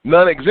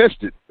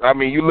non-existent. I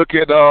mean, you look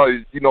at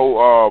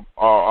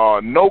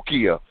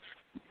Nokia.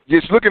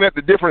 Just looking at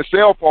the different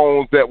cell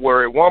phones that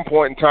were at one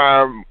point in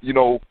time,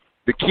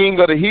 the king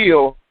of the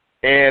hill,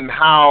 and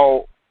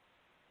how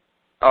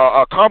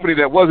a company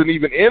that wasn't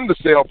even in the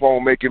cell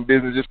phone making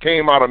business just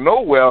came out of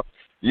nowhere,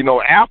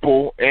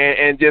 Apple,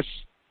 and just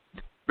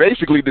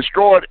basically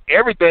destroyed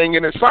everything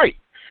in its sight.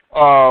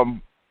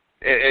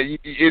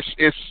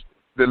 It's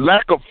the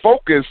lack of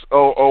focus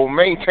or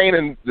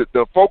maintaining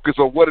the focus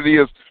of what it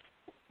is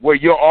where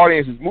your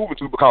audience is moving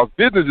to, because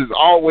business is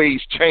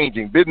always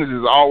changing. Business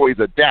is always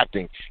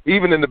adapting.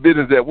 Even in the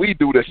business that we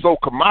do that's so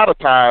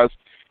commoditized,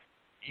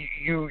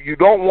 you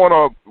don't want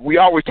to, we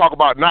always talk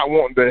about not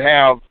wanting to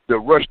have the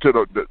rush to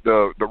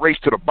the race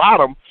to the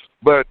bottom,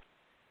 but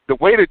the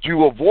way that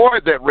you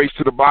avoid that race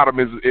to the bottom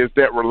is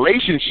that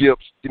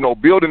relationships,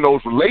 building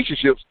those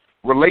relationships,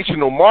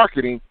 relational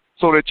marketing,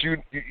 so that you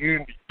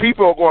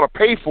people are going to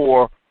pay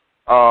for,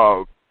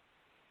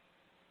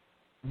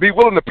 be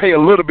willing to pay a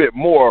little bit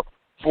more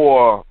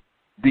for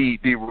the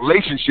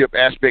relationship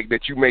aspect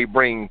that you may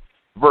bring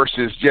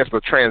versus just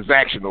a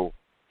transactional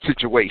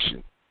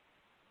situation.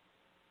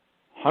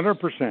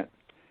 100%.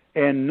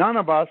 And none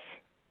of us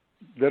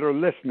that are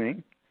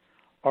listening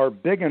are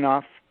big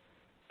enough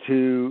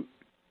to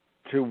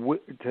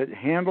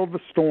handle the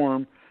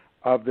storm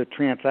of the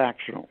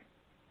transactional.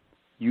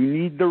 You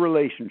need the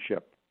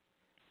relationship,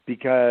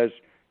 because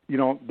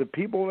the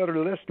people that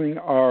are listening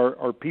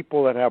are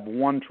people that have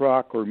one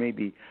truck or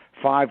maybe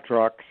 5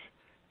 trucks,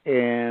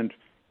 and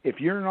if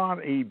you're not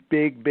a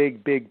big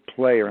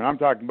player, and I'm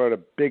talking about a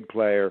big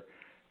player,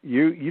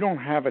 you don't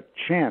have a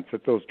chance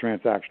at those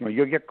transactional.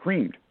 You'll get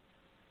creamed.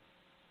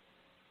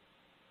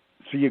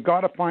 So you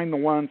got to find the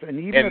ones, and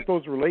even if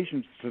those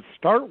relations to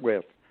start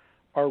with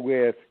are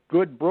with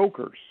good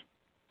brokers,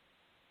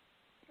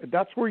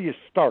 that's where you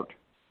start.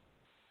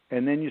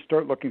 And then you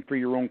start looking for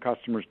your own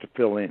customers to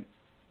fill in.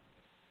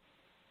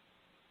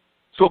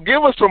 So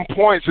give us some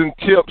points and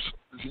tips,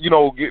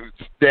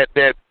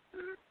 that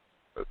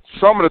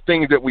some of the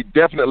things that we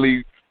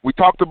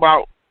talked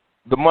about,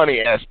 the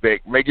money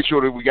aspect, making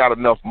sure that we got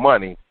enough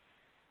money.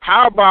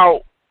 How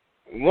about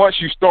once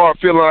you start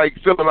feeling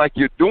like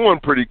you're doing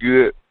pretty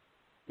good,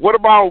 what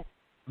about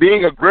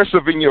being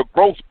aggressive in your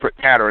growth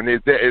pattern?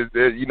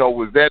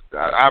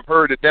 I've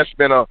heard that's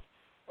been a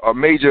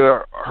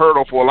major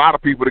hurdle for a lot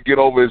of people to get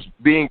over, is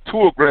being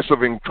too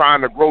aggressive and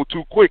trying to grow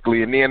too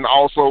quickly. And then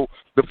also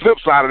the flip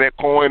side of that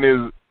coin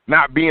is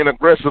not being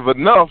aggressive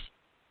enough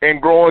and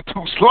growing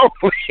too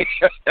slowly.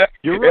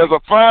 You're right.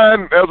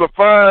 There's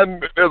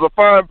a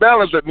fine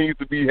balance that needs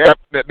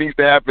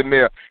to happen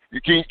there.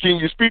 Can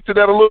you speak to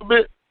that a little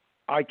bit?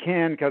 I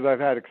can, because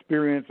I've had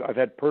experience. I've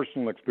had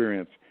personal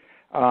experience.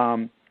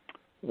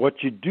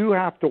 What you do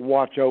have to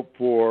watch out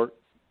for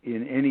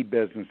in any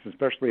business,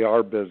 especially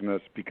our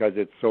business, because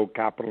it's so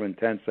capital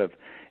intensive,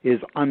 is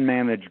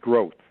unmanaged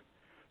growth.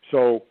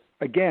 So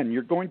again,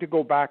 you're going to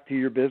go back to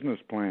your business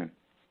plan,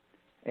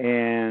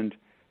 and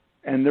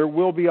there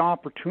will be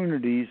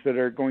opportunities that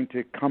are going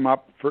to come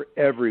up for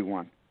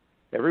everyone.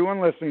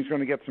 Everyone listening is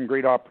going to get some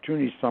great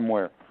opportunities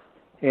somewhere,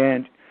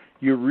 and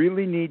you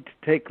really need to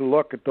take a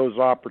look at those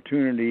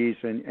opportunities,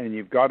 and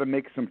you've got to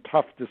make some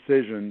tough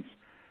decisions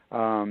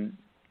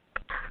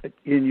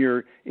in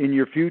your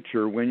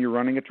future when you're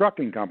running a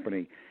trucking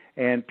company.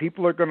 And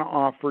people are going to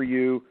offer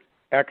you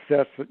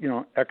extra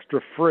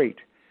freight,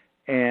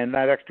 and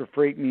that extra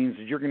freight means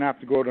that you're going to have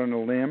to go down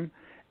a limb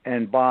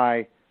and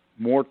buy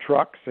more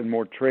trucks and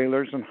more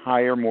trailers and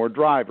hire more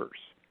drivers.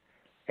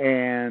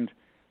 And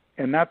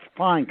that's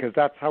fine, because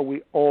that's how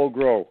we all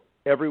grow,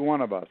 every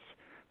one of us.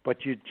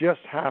 But you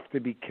just have to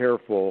be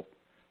careful.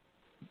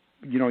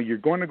 You're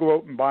going to go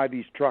out and buy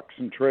these trucks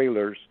and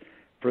trailers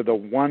for the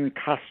one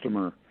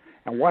customer.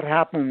 And what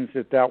happens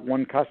if that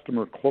one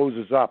customer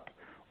closes up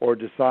or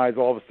decides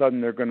all of a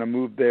sudden they're going to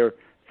move their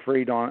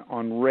freight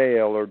on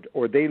rail,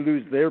 or they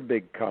lose their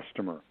big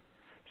customer?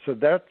 So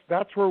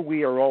that's where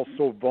we are all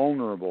so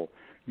vulnerable,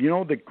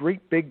 the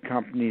great big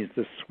companies,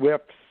 the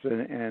Swifts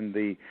and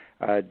the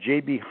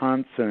J.B.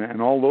 Hunts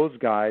and all those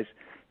guys,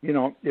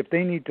 if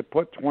they need to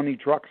put 20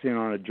 trucks in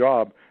on a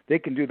job, they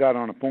can do that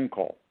on a phone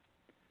call.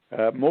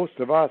 Most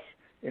of us,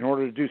 in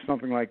order to do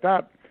something like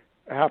that,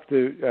 have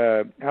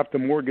to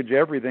mortgage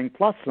everything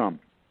plus some.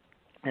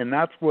 And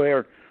that's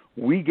where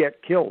we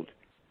get killed,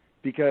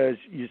 because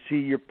you see,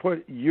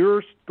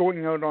 you're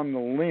going out on the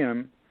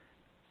limb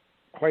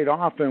quite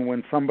often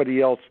when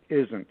somebody else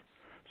isn't.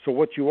 So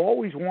what you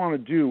always want to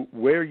do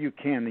where you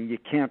can, and you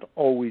can't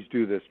always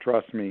do this,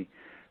 trust me,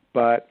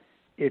 but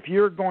if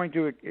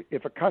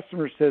a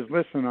customer says,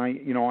 listen,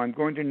 I'm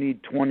going to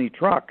need 20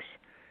 trucks,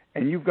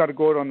 and you've got to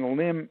go out on the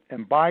limb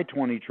and buy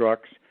 20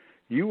 trucks,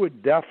 you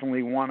would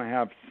definitely want to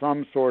have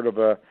some sort of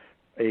a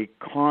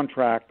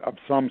contract of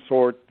some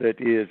sort that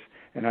is,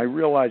 and I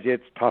realize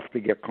it's tough to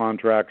get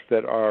contracts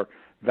that are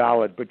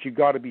valid, but you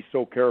got to be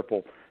so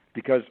careful,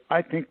 because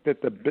I think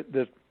that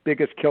the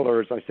biggest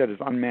killer, as I said, is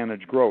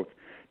unmanaged growth.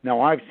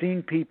 Now, I've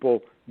seen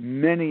people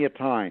many a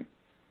time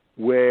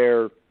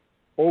where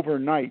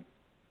overnight,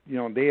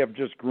 they have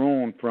just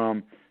grown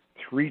from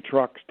 3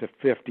 trucks to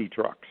 50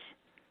 trucks.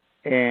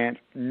 And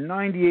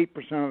 98%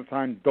 of the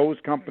time, those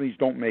companies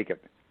don't make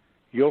it.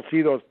 You'll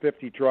see those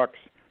 50 trucks,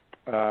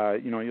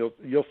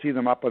 you'll see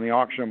them up on the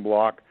auction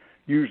block,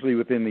 usually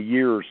within the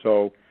year or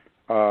so.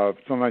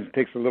 Sometimes it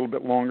takes a little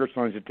bit longer,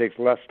 sometimes it takes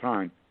less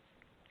time.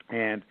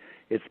 And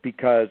it's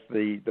because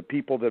the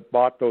people that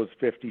bought those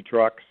 50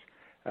 trucks,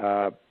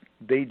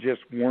 they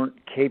just weren't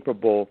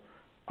capable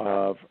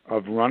of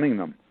running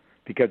them,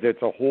 because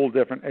it's a whole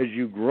different, as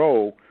you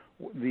grow,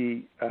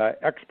 the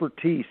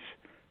expertise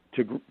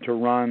to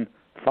run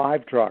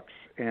 5 trucks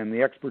and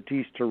the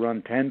expertise to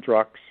run 10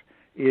 trucks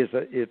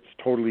it's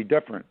totally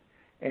different.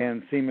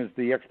 And same as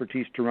the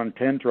expertise to run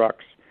 10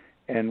 trucks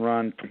and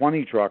run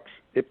 20 trucks,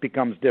 it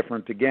becomes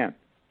different again.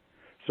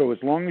 So as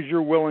long as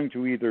you're willing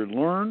to either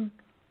learn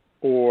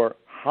or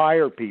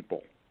hire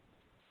people,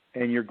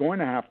 and you're going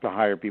to have to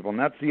hire people, and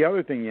that's the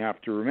other thing you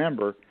have to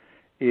remember,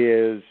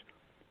 is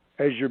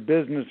as your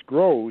business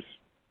grows,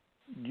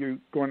 you're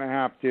going to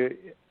have to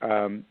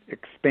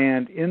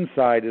expand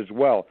inside as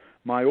well.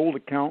 My old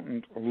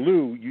accountant,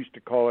 Lou, used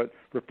to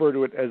refer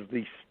to it as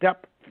the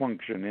step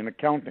function in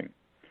accounting.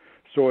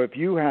 So if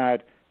you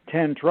had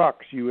 10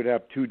 trucks, you would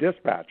have 2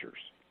 dispatchers.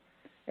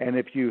 And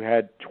if you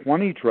had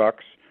 20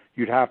 trucks,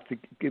 you'd have to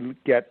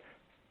get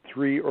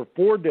 3 or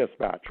 4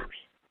 dispatchers.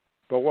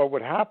 But what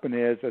would happen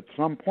is, at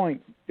some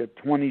point, at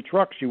 20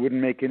 trucks, you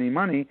wouldn't make any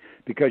money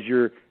because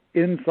your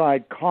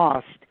inside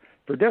cost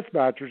for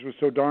dispatchers was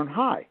so darn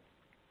high.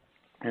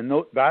 And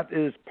that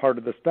is part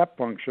of the step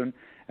function,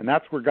 and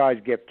that's where guys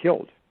get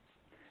killed.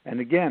 And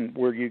again,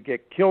 where you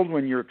get killed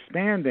when you're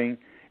expanding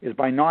is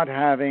by not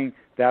having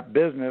that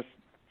business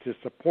to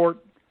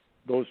support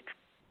those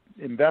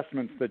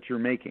investments that you're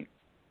making.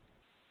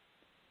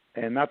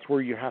 And that's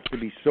where you have to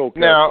be so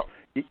careful. Now,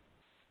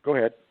 go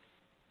ahead.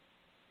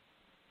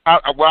 I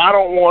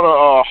don't want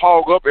to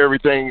hog up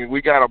everything.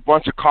 We got a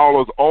bunch of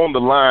callers on the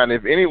line.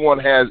 If anyone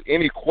has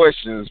any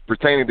questions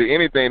pertaining to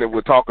anything that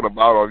we're talking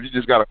about, or if you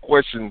just got a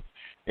question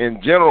in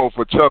general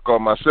for Chuck or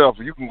myself,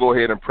 you can go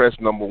ahead and press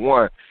number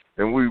 1,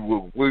 and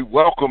we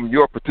welcome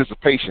your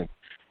participation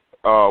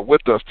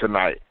with us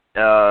tonight.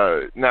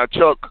 Now,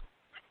 Chuck,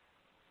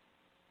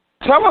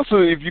 tell us,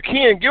 if you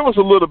can, give us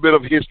a little bit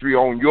of history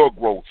on your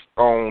growth.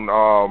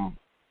 On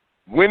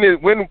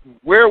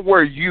where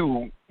were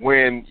you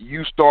when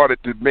you started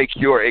to make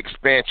your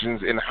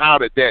expansions, and how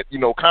did that,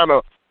 kind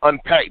of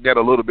unpack that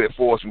a little bit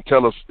for us, and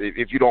tell us,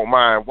 if you don't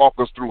mind, walk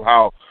us through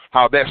how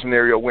that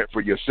scenario went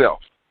for yourself.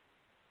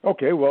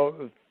 Okay, well,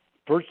 the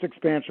first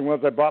expansion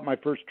was I bought my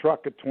first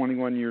truck at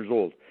 21 years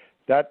old.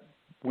 That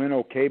went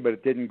okay, but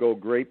it didn't go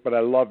great, but I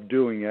loved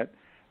doing it.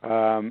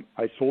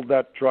 I sold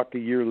that truck a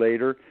year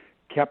later,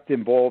 kept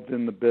involved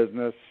in the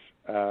business,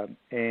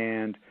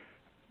 and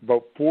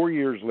about 4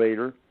 years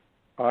later,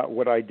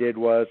 what I did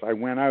was I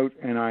went out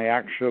and I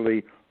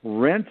actually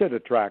rented a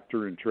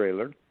tractor and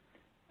trailer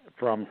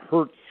from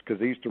Hertz, because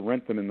they used to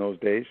rent them in those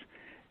days,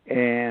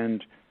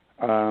 and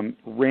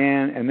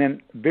and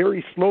then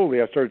very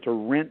slowly I started to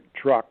rent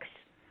trucks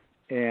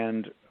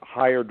and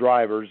hire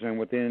drivers, and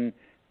within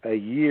a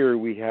year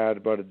we had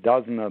about a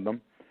dozen of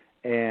them,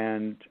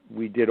 and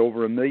we did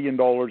over $1 million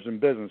in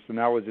business, and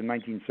that was in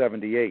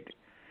 1978.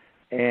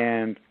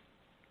 And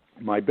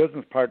my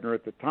business partner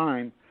at the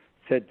time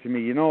said to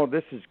me,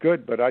 this is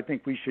good, but I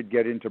think we should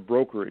get into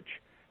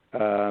brokerage,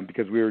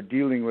 because we were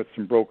dealing with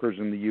some brokers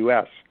in the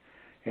U.S.,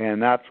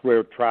 and that's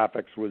where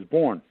Trafix was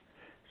born.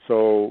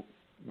 So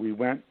we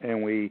went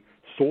and we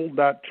sold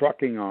that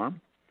trucking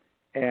arm,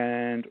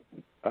 and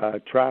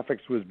Trafix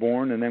was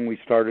born, and then we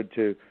started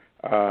to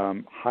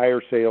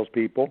hire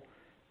salespeople.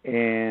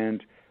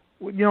 And,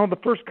 the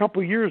first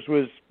couple of years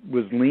was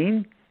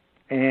lean,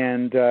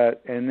 and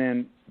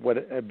then what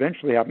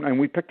eventually happened, and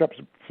we picked up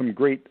some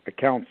great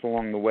accounts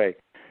along the way.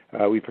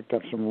 We picked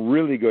up some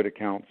really good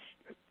accounts,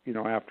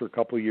 after a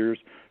couple of years,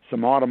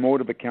 some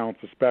automotive accounts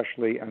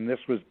especially, and this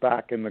was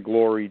back in the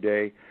glory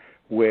day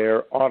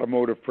where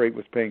automotive freight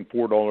was paying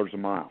 $4 a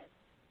mile,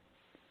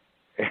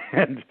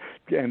 and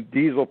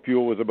diesel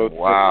fuel was about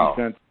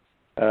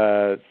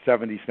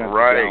 70 cents a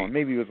gallon.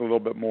 Maybe it was a little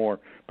bit more,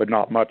 but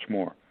not much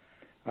more.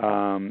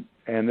 And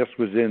this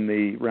was in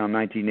around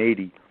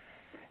 1980,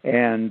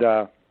 and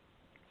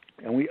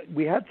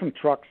we had some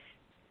trucks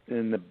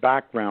in the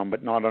background,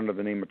 but not under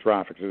the name of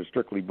traffic. So it was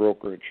strictly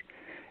brokerage.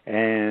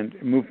 And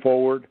moved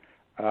forward.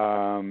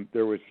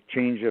 There was a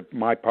change of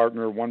my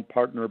partner. One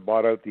partner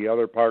bought out the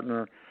other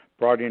partner,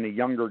 brought in a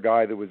younger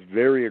guy that was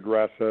very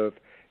aggressive.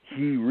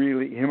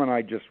 Him and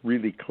I just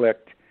really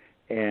clicked,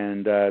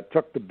 and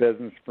took the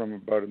business from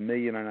about $1.5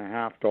 million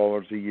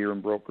a year in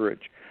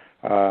brokerage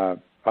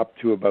up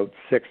to about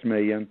 $6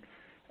 million,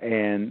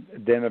 and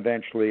then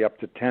eventually up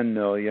to $10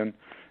 million.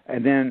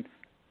 And then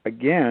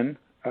again,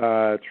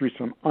 through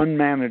some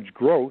unmanaged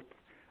growth,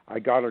 I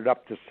got it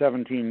up to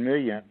 $17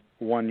 million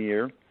one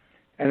year,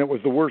 and it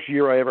was the worst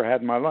year I ever had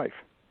in my life.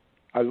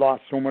 I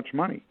lost so much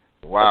money.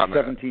 Wow,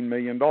 $17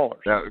 million.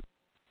 Now,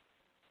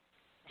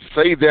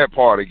 say that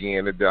part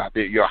again.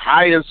 Your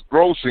highest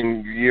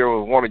grossing year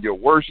was one of your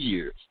worst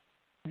years.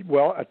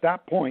 Well, at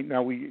that point,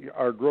 now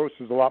our gross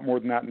is a lot more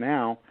than that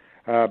now,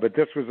 but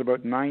this was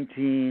about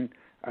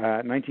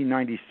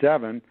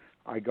 1997.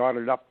 I got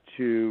it up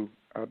to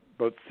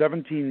about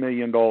 $17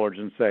 million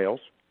in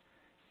sales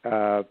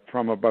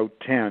from about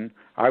 10.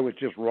 I was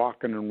just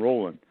rocking and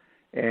rolling.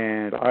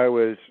 And I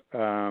was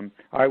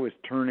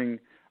turning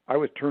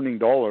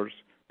dollars,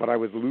 but I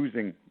was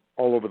losing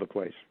all over the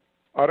place,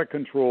 out of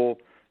control,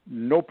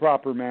 no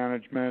proper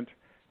management,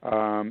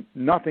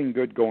 nothing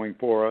good going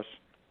for us.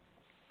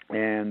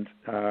 And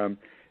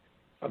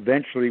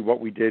eventually,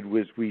 what we did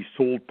was we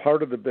sold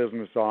part of the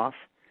business off.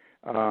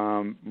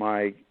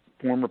 My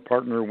former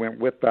partner went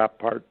with that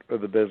part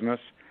of the business,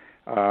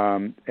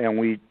 and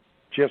we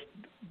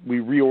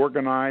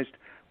reorganized.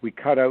 We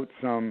cut out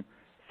some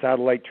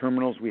satellite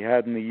terminals we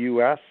had in the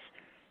U.S.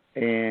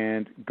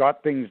 and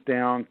got things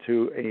down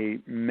to a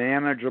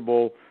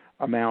manageable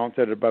amount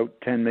at about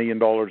 $10 million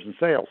in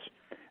sales,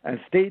 and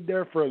stayed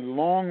there for a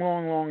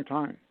long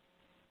time,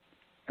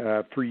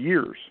 for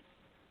years,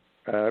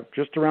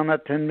 just around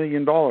that $10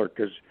 million,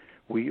 because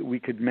we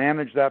could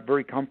manage that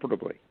very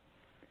comfortably.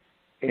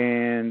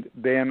 And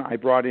then I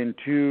brought in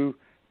two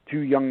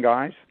young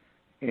guys,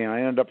 and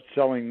I ended up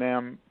selling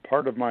them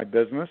part of my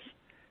business,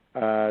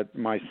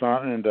 my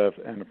son and a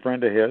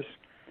friend of his,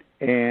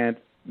 and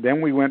then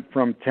we went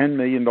from $10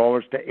 million to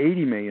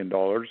 $80 million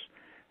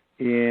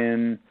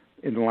in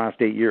the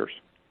last 8 years.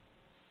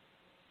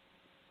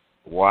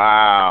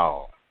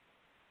 Wow.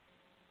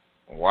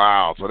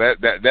 So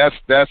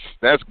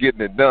that's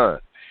getting it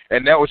done,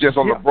 and that was just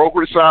on the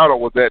brokerage side, or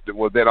was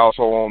that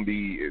also on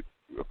the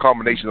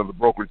combination of the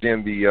brokerage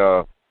and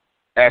the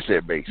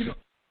asset base?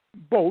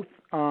 Both,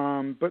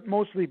 but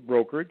mostly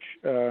brokerage.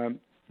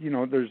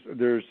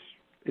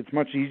 It's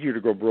much easier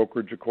to go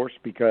brokerage, of course,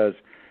 because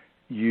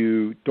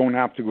you don't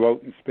have to go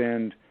out and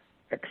spend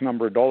X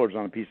number of dollars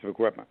on a piece of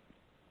equipment.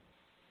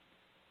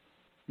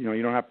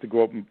 You don't have to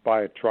go out and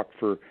buy a truck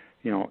for,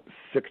 $60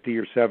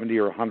 or $70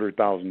 or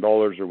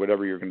 $100,000 or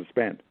whatever you're going to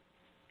spend.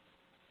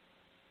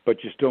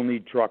 But you still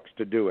need trucks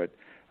to do it.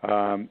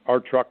 Our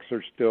trucks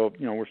are still,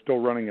 we're still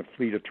running a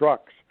fleet of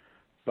trucks,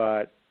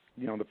 but,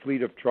 the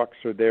fleet of trucks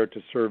are there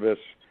to service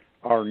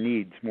our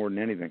needs more than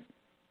anything.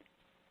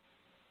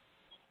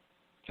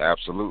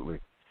 Absolutely.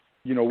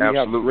 We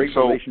have great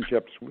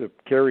relationships with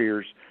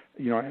carriers,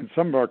 and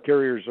some of our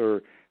carriers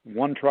are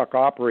one-truck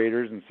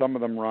operators, and some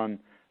of them run,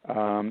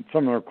 some of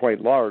them are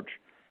quite large,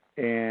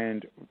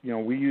 and,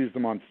 we use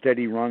them on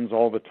steady runs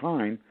all the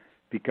time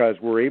because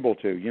we're able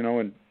to,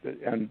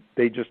 and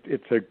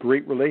it's a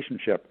great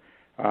relationship.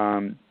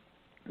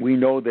 We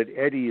know that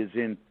Eddie is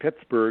in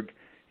Pittsburgh,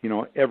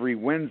 every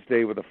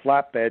Wednesday with a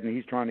flatbed, and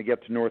he's trying to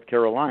get to North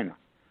Carolina.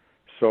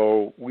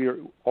 So we're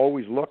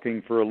always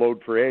looking for a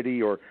load for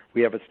Eddie, or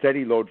we have a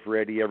steady load for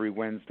Eddie every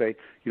Wednesday.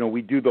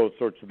 We do those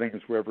sorts of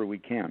things wherever we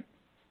can.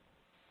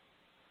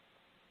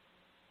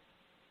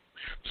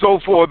 So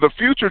for the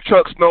future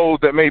Chuck Snows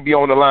that may be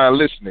on the line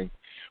listening,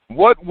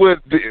 what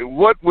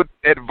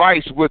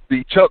advice would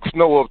the Chuck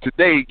Snow of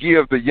today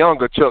give the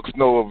younger Chuck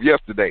Snow of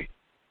yesterday?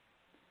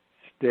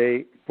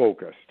 Stay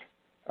focused.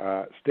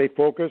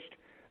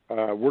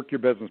 Work your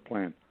business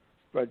plan.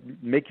 But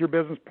make your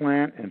business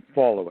plan and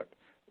follow it.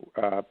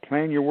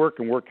 Plan your work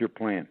and work your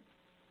plan.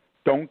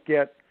 Don't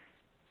get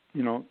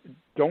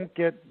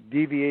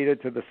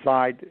deviated to the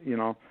side,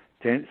 to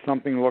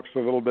something that looks a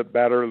little bit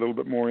better, a little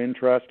bit more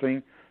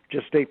interesting.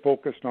 Just stay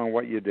focused on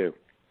what you do.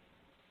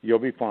 You'll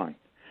be fine.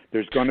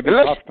 There's going to be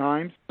tough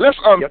times. Get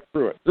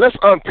through it. Let's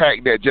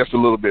unpack that just a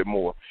little bit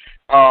more.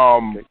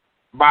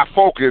 By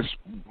focus,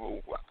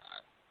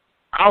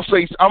 I'm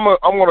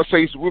going to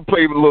say we'll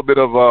play a little bit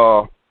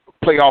of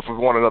play off of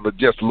one another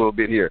just a little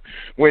bit here.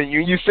 When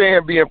you're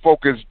saying being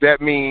focused,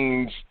 that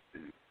means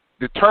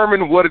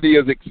determine what it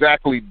is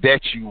exactly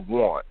that you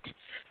want.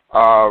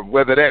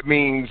 Whether that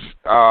means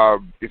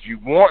if you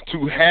want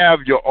to have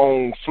your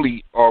own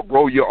fleet or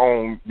grow your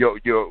own,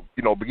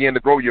 begin to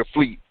grow your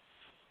fleet,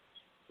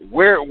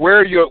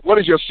 what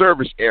is your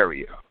service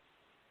area?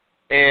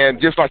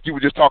 And just like you were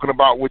just talking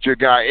about with your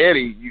guy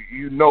Eddie,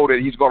 you know that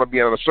he's going to be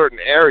in a certain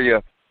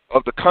area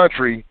of the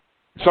country.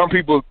 Some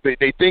people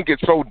they think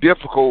it's so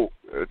difficult,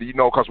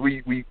 because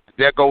we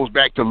that goes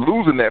back to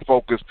losing that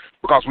focus,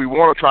 because we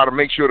want to try to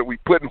make sure that we're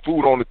putting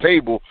food on the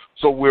table,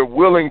 so we're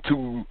willing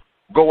to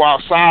go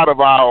outside of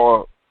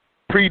our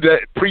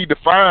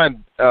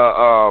predefined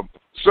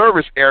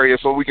service area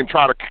so we can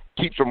try to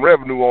keep some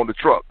revenue on the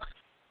truck.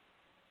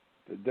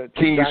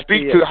 Can you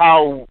speak to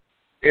how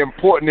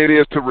important it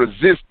is to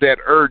resist that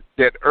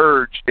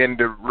urge and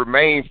to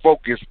remain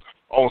focused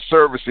on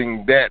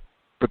servicing that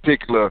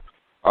particular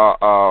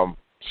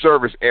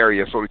service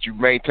area so that you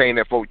maintain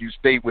that focus, you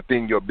stay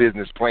within your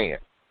business plan?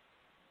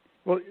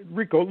 Well,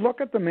 Rico, look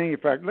at the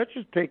manufacturing. Let's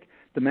just take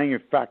the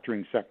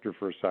manufacturing sector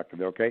for a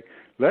second, okay?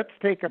 Let's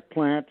take a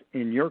plant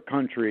in your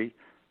country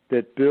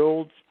that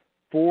builds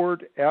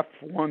Ford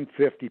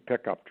F-150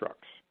 pickup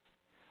trucks.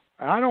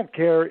 I don't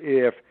care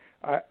if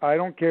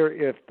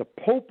the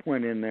Pope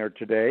went in there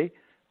today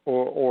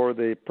or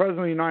the President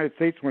of the United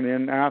States went in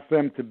and asked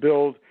them to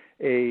build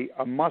a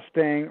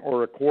Mustang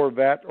or a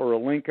Corvette or a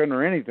Lincoln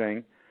or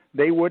anything,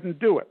 they wouldn't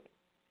do it.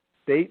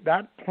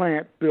 That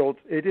plant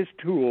it is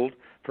tooled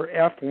for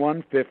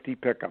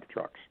F-150 pickup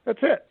trucks. That's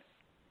it.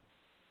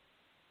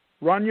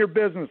 Run your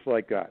business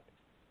like that.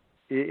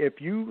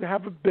 If you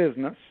have a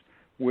business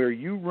where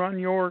you run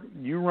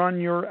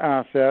your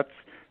assets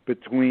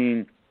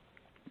between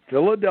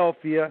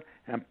Philadelphia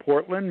and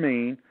Portland,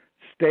 Maine,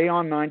 stay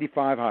on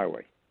 95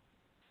 highway.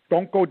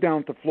 Don't go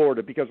down to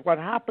Florida, because what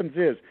happens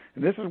is,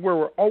 and this is where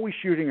we're always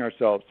shooting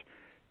ourselves,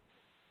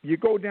 you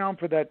go down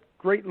for that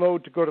great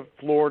load to go to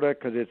Florida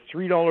because it's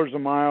 $3 a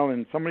mile,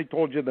 and somebody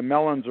told you the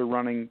melons are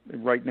running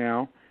right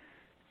now,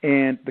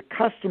 and the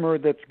customer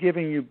that's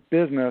giving you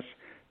business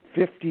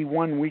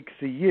 51 weeks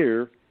a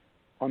year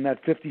on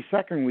that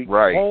 52nd week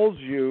calls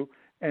you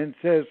and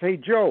says, "Hey,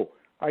 Joe,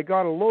 I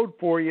got a load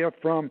for you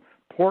from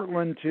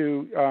Portland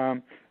to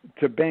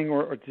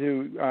Bangor, or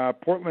to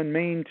Portland,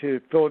 Maine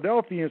to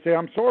Philadelphia," and say,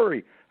 "I'm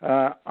sorry,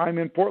 I'm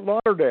in Fort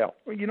Lauderdale."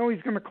 Well,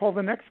 he's going to call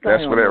the next guy.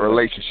 That's where that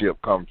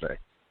relationship comes in.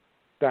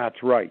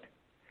 That's right.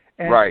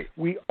 And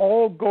we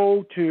all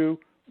go to,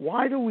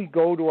 why do we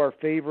go to our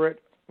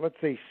favorite, let's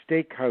say,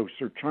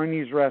 steakhouse or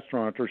Chinese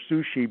restaurant or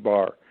sushi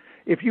bar?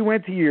 If you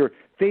went to your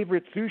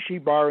favorite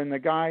sushi bar and the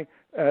guy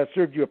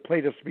served you a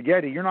plate of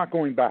spaghetti, you're not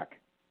going back.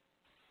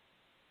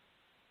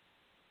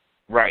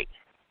 Right.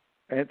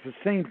 And it's the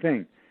same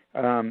thing.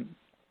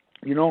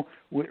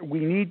 We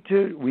need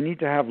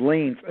to have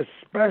lanes,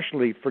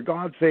 especially, for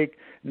God's sake,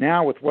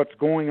 now with what's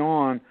going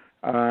on.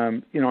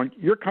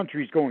 Your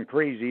country's going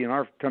crazy and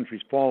our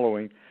country's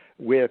following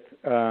with,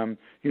 the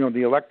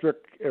electric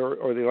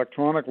or the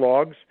electronic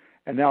logs,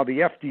 and now the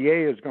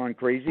FDA has gone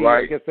crazy.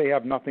 Right. I guess they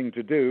have nothing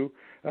to do,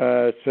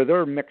 so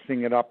they're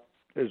mixing it up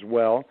as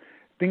well.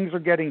 Things are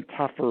getting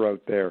tougher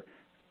out there.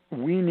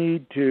 We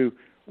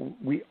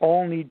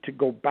all need to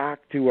go back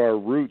to our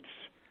roots,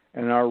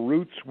 and our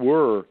roots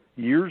were,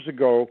 years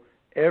ago,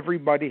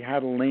 everybody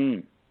had a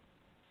lane,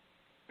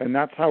 and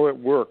that's how it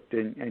worked,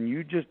 and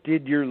you just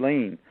did your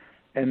lane.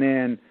 And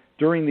then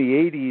during the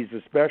 80s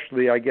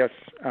especially, I guess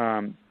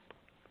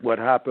what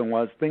happened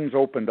was things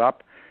opened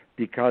up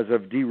because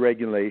of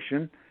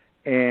deregulation,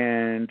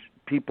 and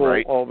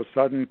people all of a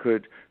sudden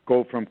could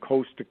go from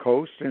coast to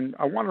coast. And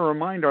I want to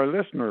remind our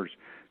listeners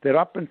that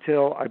up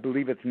until, I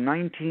believe it's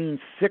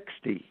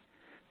 1960,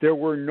 there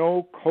were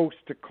no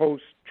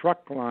coast-to-coast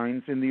truck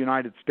lines in the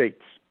United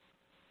States.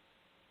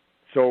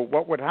 So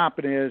what would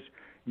happen is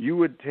you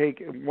would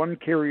take, one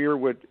carrier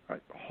would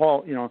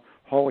haul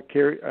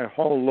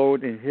a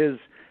load in his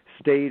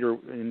state or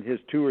in his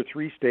 2 or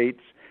 3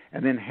 states,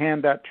 and then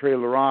hand that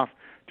trailer off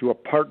to a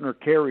partner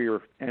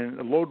carrier, and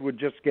the load would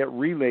just get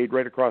relayed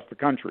right across the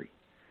country.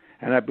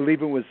 And I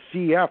believe it was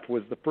CF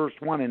was the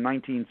first one in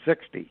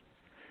 1960.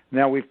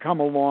 Now, we've come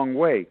a long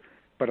way,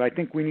 but I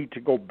think we need to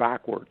go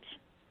backwards,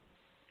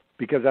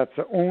 because that's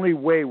the only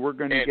way we're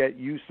going to get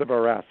use of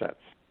our assets.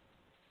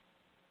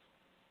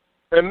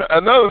 And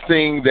another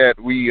thing that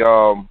we,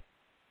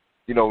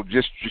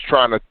 just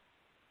trying to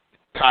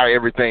tie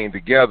everything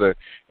together,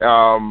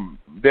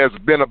 there's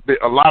been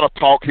a lot of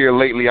talk here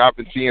lately. I've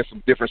been seeing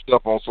some different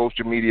stuff on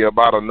social media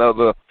about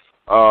another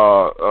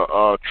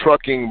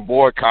trucking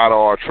boycott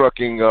or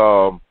trucking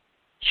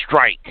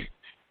strike.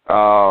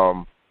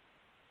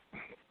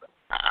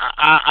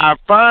 I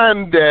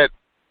find that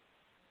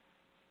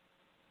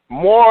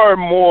more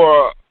and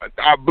more,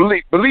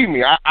 believe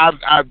me,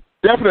 I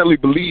definitely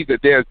believe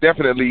that there's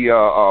definitely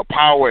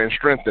power and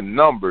strength in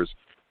numbers,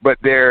 but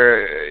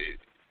there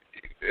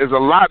is a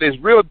lot. It's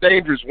real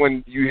dangerous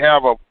when you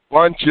have a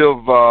bunch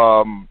of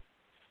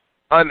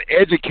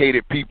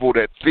uneducated people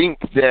that think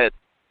that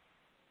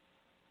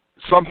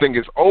something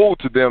is owed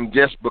to them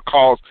just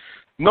because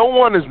no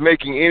one is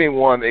making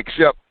anyone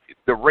accept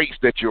the rates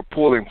that you're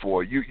pulling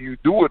for. You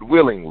do it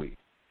willingly.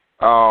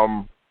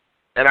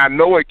 And I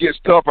know it gets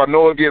tough. I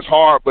know it gets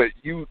hard, but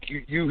you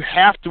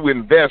have to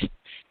invest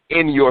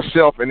in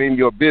yourself and in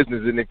your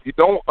business. And if you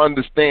don't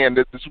understand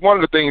that, it's one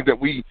of the things that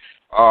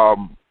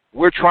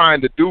we're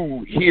trying to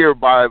do here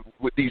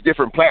with these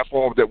different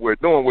platforms that we're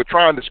doing. We're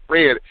trying to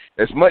spread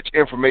as much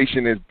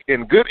information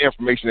and good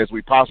information as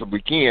we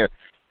possibly can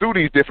through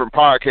these different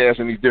podcasts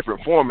and these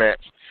different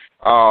formats,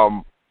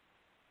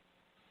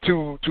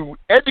 to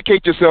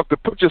educate yourself, to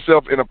put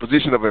yourself in a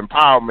position of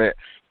empowerment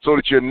so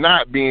that you're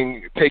not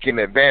being taken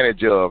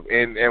advantage of.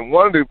 And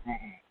one of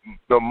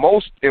the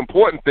most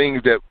important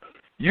things that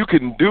you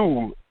can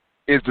do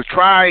is to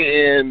try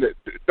and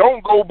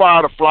don't go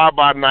by the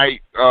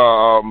fly-by-night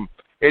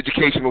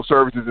educational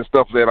services and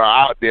stuff that are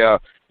out there.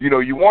 You know,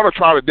 you want to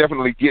try to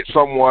definitely get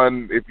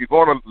someone, if you're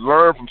going to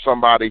learn from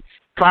somebody,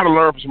 try to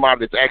learn from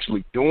somebody that's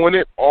actually doing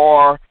it,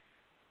 or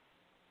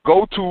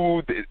go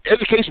to,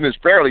 education is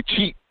fairly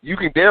cheap.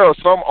 There are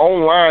some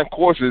online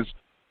courses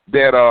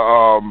that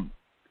are,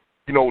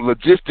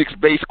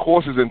 logistics-based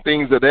courses and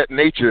things of that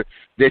nature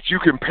that you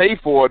can pay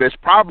for that's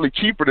probably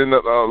cheaper than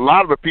a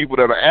lot of the people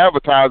that are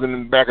advertising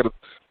in the back of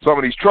some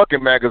of these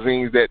trucking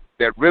magazines that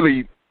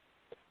really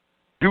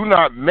do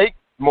not make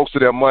most of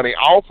their money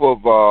off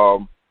of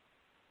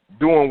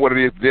doing what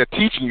it is they're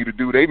teaching you to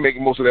do. They make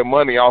most of their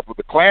money off of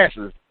the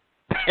classes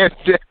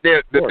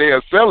that they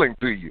are selling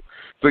to you.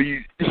 So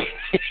you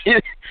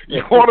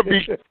want to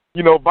be,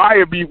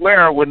 buyer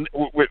beware with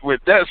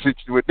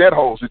that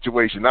whole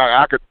situation.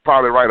 I could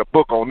probably write a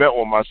book on that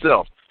one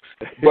myself.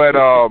 But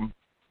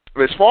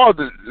as far as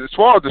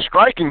the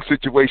striking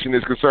situation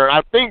is concerned,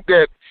 I think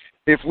that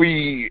if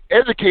we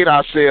educate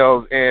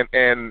ourselves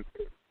and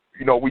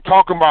we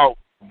talk about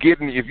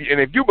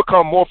if you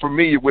become more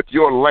familiar with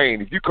your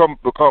lane, if you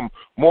become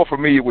more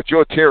familiar with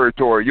your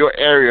territory, your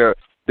area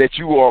that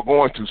you are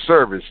going to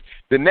service,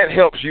 then that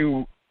helps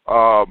you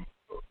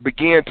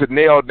begin to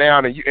nail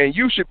down, and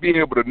you should be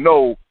able to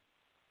know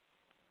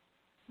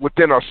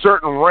within a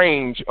certain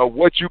range of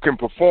what you can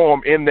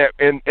perform in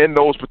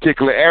those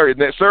particular areas,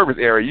 in that service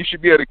area. You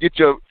should be able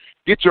to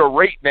get your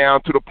rate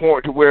down to the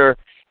point to where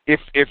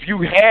if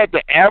you had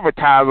to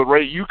advertise a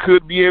rate, you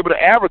could be able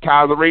to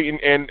advertise a rate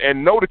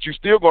and know that you're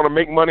still going to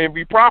make money and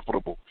be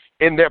profitable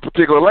in that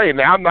particular lane.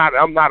 Now,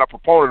 I'm not a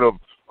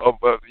proponent of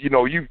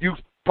you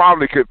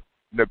probably could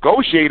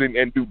negotiate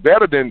and do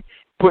better than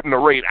putting a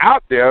rate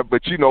out there,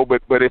 but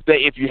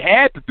if you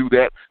had to do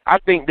that, I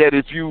think that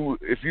if you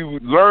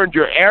learned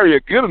your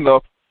area good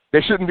enough,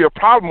 there shouldn't be a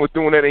problem with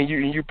doing that, and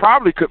you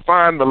probably could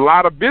find a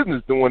lot of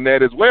business doing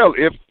that as well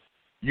if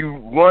you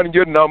run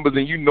your numbers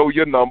and you know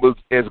your numbers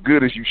as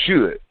good as you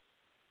should.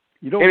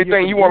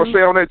 Anything you want to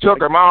say on that,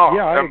 Chuck?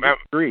 I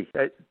agree.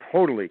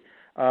 Totally.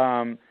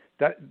 You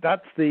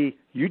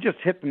just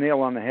hit the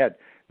nail on the head.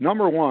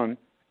 Number one,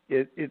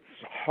 it's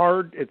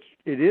hard. It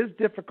is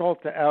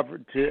difficult to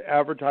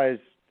advertise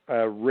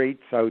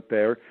rates out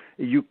there.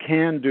 You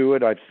can do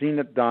it. I've seen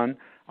it done.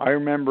 I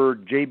remember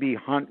J.B.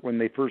 Hunt, when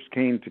they first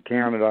came to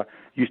Canada,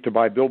 used to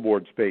buy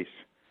billboard space,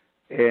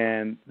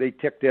 and they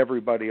ticked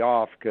everybody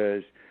off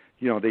because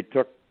they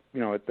took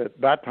at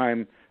that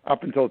time,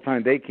 up until the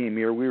time they came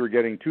here, we were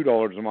getting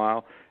 $2 a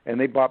mile, and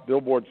they bought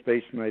billboard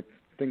space, and I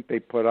think they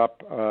put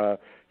up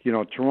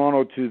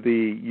Toronto to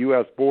the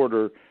U.S.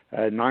 border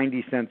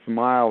 90 cents a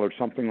mile or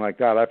something like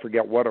that. I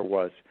forget what it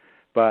was,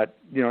 but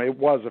it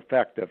was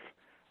effective.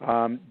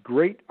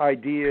 Great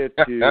idea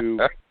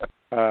to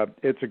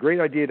it's a great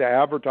idea to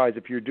advertise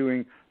if you're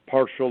doing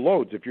partial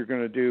loads. If you're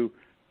going to do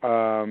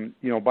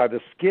by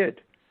the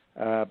skid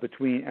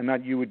between, and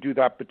that you would do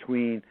that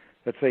between,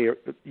 let's say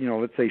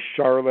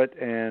Charlotte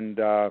and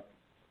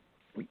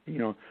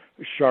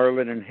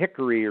Charlotte and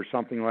Hickory or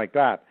something like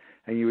that,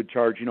 and you would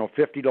charge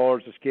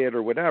 $50 a skid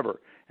or whatever,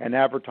 and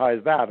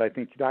advertise that. I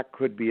think that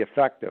could be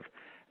effective.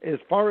 As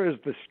far as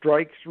the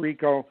strikes,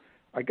 Rico,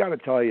 I got to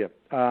tell you,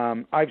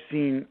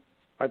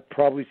 I've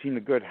probably seen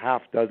a good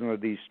half dozen of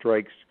these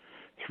strikes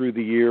through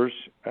the years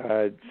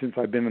since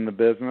I've been in the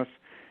business.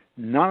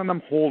 None of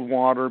them hold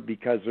water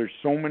because there's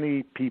so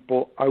many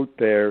people out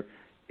there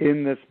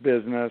in this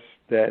business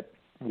that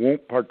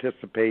won't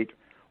participate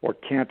or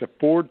can't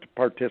afford to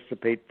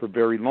participate for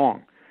very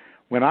long.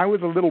 When I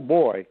was a little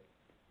boy,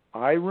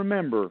 I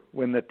remember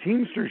when the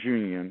Teamsters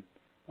Union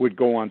would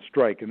go on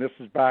strike, and this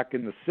is back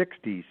in the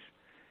 60s.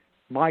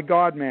 My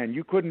God, man,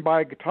 you couldn't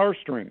buy a guitar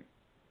string.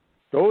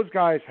 Those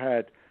guys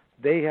had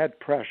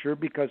pressure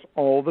because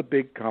all the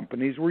big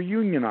companies were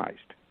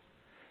unionized,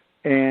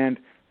 and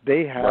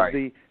they had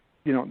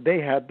they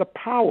had the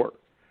power.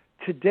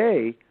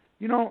 Today,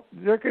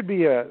 there could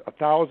be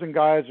 1,000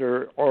 guys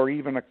or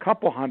even a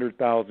couple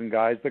 100,000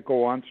 guys that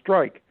go on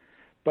strike,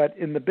 but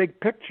in the big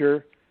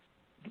picture,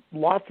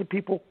 lots of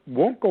people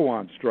won't go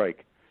on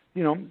strike.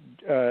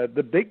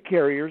 The big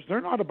carriers,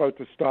 they're not about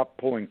to stop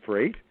pulling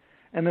freight.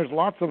 And there's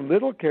lots of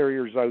little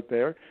carriers out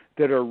there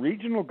that are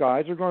regional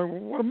guys are going,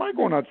 well, what am I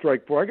going on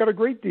strike for? I got a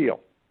great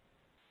deal.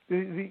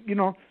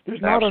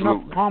 There's not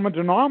enough common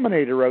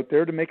denominator out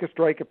there to make a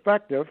strike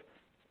effective.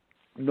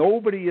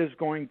 Nobody's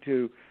going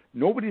to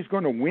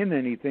win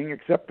anything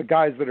except the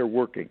guys that are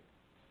working.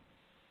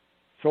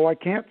 So I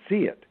can't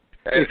see it.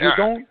 If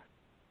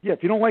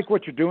you don't like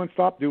what you're doing,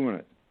 stop doing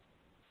it.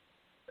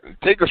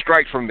 take a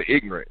strike from the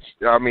ignorance.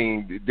 I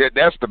mean,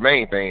 that's the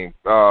main thing.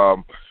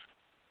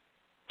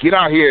 Get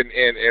out here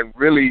and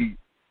really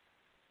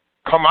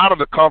come out of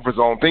the comfort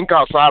zone, think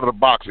outside of the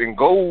box, and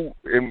go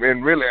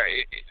and really.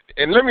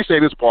 And let me say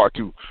this part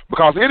too,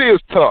 because it is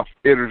tough.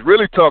 It is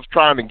really tough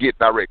trying to get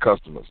direct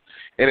customers,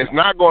 and it's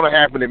not going to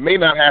happen. It may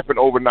not happen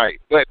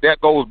overnight, but that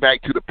goes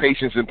back to the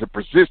patience and the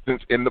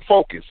persistence and the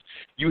focus.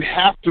 You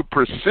have to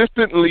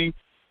persistently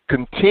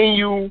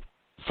continue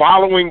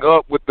following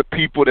up with the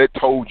people that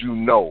told you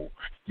no.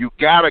 You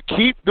got to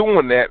keep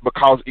doing that,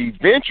 because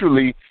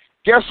eventually,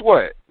 guess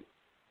what?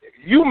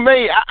 You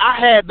may. I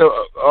had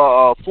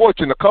the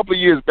fortune a couple of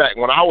years back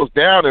when I was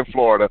down in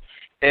Florida,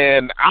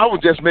 and I was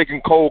just making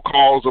cold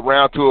calls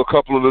around to a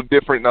couple of the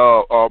different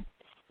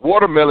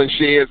watermelon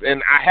sheds,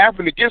 and I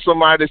happened to get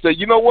somebody that said,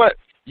 you know what?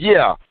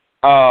 Yeah,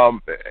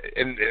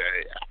 and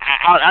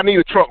I need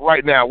a truck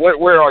right now.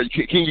 Where are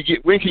you?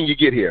 When can you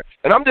get here?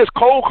 And I'm just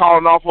cold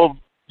calling off of,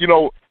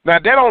 now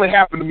that only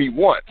happened to me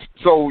once.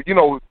 So,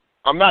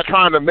 I'm not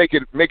trying to make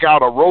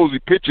out a rosy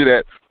picture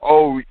that,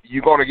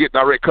 you're going to get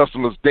direct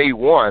customers day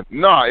one.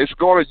 No,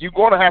 you're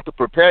going to have to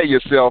prepare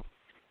yourself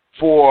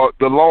for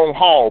the long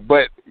haul,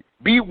 but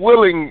be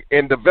willing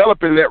in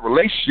developing that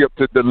relationship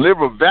to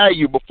deliver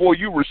value before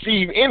you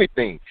receive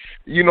anything.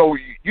 You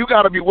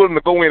got to be willing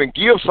to go in and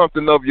give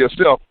something of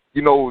yourself. The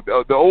old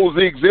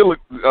Zig Ziglar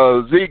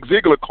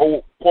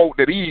quote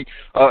that he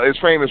is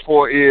famous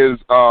for is,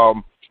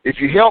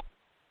 if you help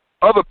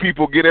other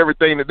people get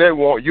everything that they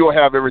want, you'll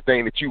have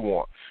everything that you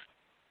want.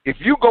 If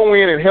you go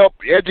in and help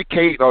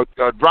educate or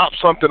drop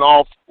something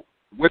off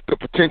with the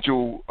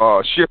potential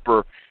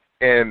shipper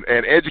and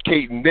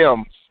educating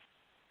them,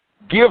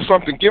 giving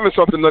something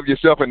of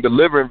yourself and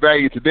delivering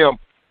value to them,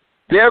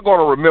 they're going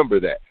to remember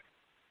that.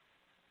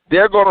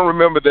 They're going to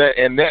remember that,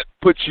 and that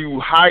puts you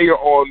higher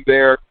on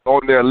their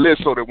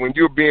list, so that when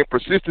you're being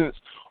persistent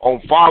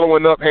on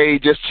following up, hey,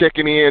 just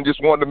checking in,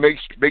 just wanting to make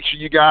sure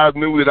you guys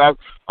knew that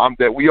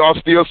that we are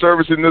still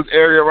servicing this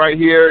area right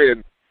here,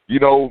 and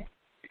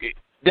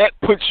that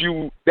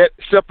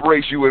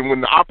separates you, and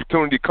when the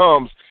opportunity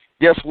comes,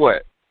 guess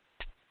what?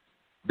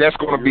 That's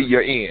going to be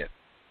your end.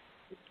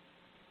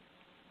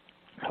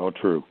 How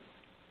true.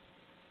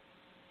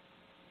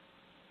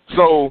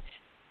 So,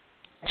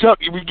 Chuck,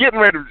 we're getting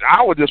ready. The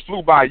hour just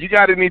flew by. You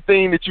got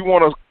anything that you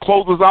want to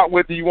close us out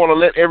with? Do you want to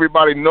let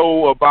everybody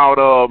know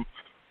about?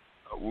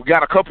 We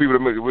got a couple people.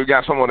 We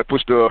got someone that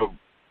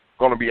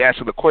going to be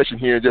asking the question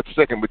here in just a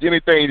second. But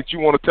anything that you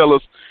want to tell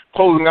us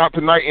closing out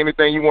tonight?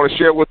 Anything you want to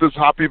share with us?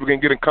 How people can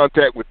get in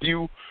contact with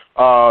you?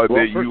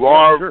 You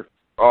are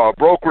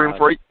brokering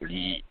freight.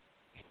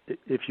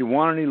 If you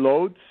want any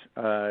loads,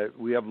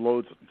 we have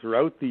loads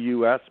throughout the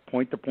U.S.,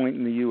 point to point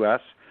in the U.S.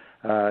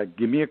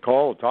 Give me a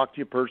call. I'll talk to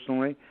you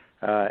personally.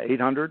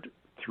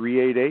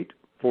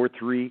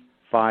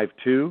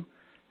 800-388-4352,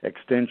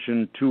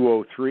 extension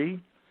 203.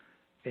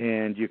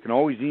 And you can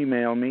always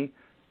email me,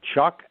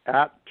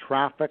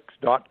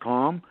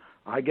 chuck@traffics.com.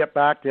 I get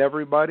back to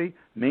everybody.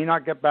 May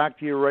not get back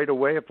to you right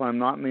away if I'm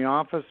not in the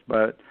office,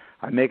 but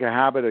I make a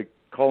habit of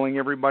calling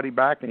everybody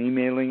back and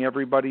emailing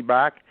everybody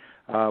back.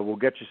 We'll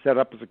get you set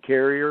up as a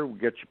carrier. We'll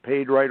get you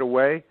paid right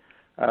away.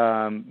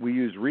 We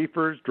use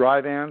reefers,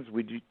 dry vans.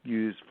 We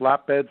use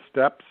flatbed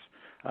steps,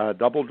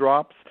 double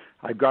drops.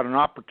 I've got an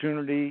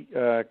opportunity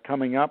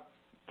coming up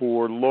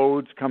for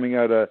loads coming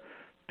out of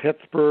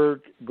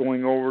Pittsburgh,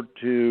 going over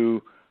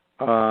to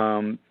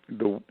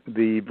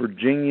the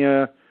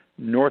Virginia,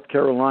 North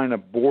Carolina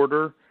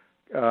border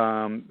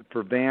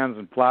for vans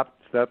and flaps.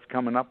 That's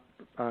coming up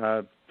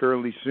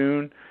fairly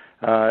soon.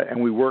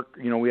 And we work,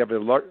 we have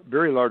a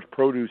very large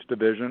produce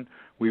division.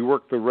 We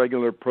work the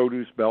regular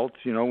produce belts,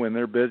 when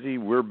they're busy,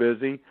 we're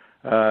busy.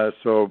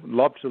 So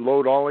love to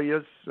load all of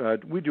you.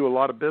 We do a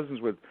lot of business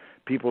with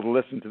people to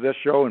listen to this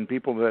show and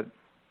people that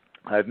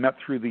I've met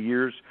through the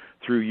years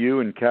through you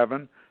and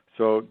Kevin.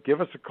 So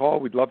give us a call.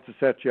 We'd love to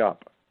set you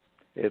up.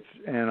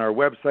 And our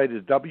website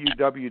is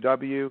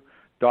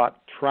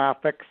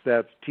www.traffics,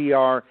 that's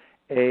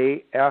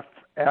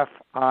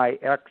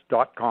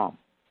TRAFFIX.com.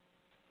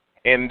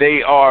 And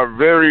they are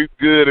very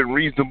good and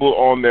reasonable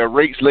on their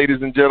rates,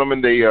 ladies and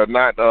gentlemen. They are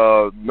not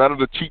none of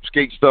the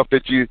cheapskate stuff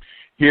that you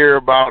hear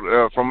about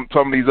from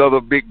some of these other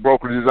big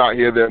brokerages out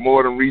here. They're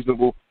more than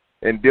reasonable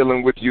in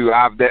dealing with you.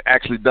 I've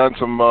actually done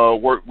some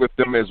work with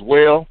them as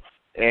well,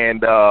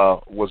 and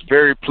was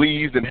very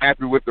pleased and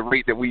happy with the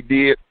rate that we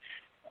did.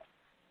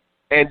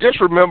 And just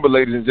remember,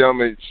 ladies and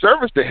gentlemen,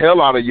 service the hell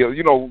out of you.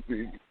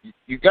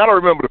 You got to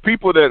remember the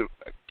people that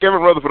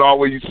Kevin Rutherford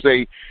always used to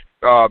say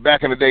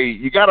back in the day,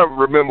 you got to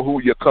remember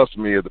who your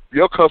customer is.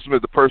 Your customer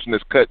is the person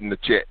that's cutting the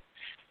check.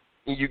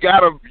 You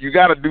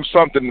gotta do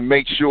something to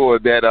make sure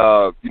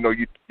that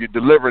you're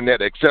delivering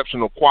that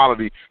exceptional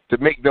quality to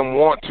make them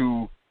want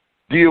to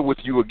deal with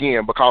you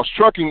again. Because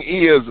trucking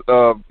is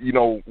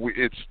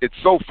it's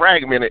so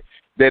fragmented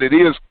that it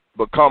is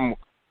become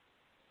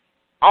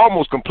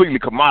almost completely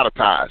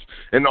commoditized.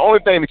 And the only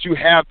thing that you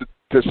have to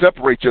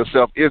separate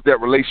yourself is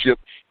that relationship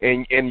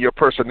and your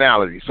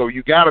personality. So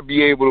you got to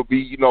be able to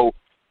be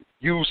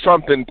use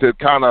something to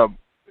kind of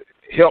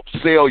help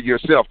sell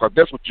yourself, because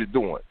that's what you're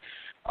doing.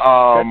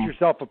 Set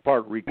yourself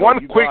apart, Rico.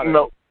 One quick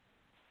note.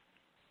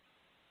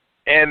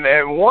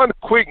 And one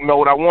quick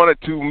note, I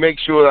wanted to make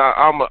sure that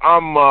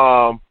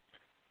I'm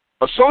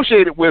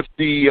associated with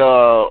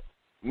the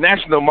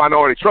National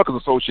Minority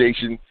Truckers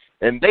Association,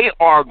 and they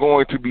are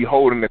going to be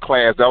holding the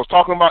class. I was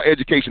talking about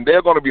education.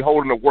 They're going to be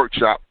holding a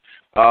workshop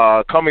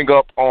coming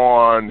up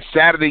on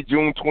Saturday,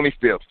 June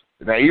 25th.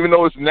 Now, even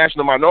though it's the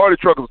National Minority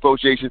Truckers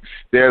Association,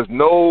 there's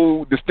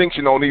no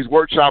distinction on these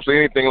workshops or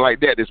anything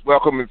like that. It's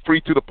welcome and free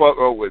to the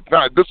public.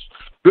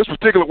 This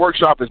particular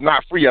workshop is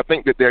not free. I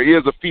think that there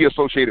is a fee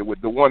associated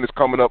with the one that's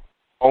coming up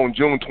on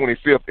June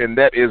 25th, and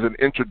that is an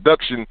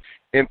introduction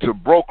into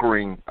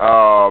brokering.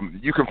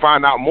 You can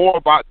find out more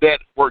about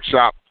that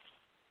workshop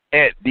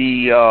at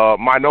the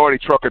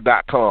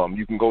minoritytrucker.com.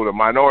 You can go to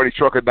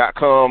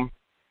minoritytrucker.com,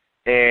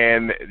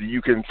 and you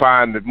can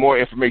find more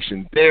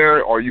information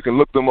there, or you can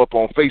look them up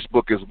on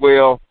Facebook as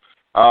well.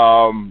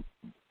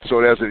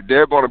 So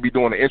they're going to be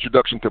doing an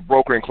introduction to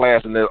brokering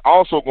class, and there's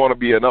also going to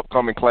be an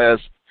upcoming class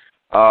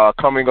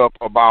coming up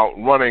about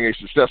running a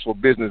successful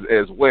business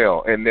as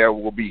well, and there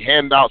will be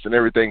handouts and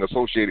everything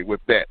associated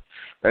with that.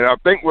 And I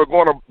think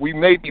we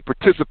may be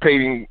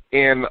participating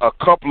in a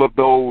couple of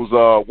those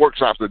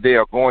workshops that they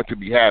are going to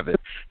be having.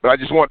 But I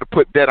just wanted to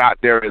put that out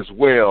there as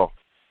well.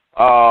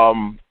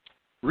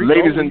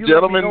 Ladies and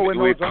gentlemen,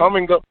 we're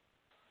coming up.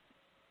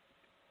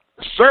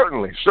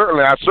 Certainly,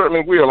 I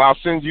certainly will. I'll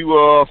send you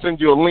a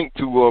link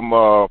to them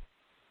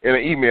in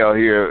an email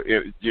here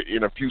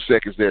in a few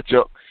seconds there,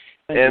 Chuck.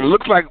 And it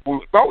looks like we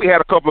thought we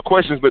had a couple of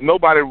questions, but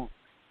nobody.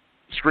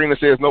 Screener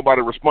says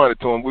nobody responded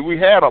to them. We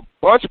had a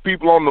bunch of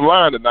people on the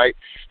line tonight.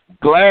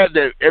 Glad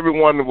that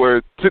everyone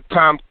took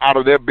time out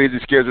of their busy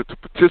schedule to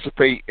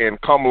participate and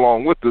come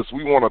along with us.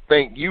 We want to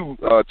thank you,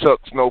 Chuck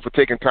Snow, for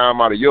taking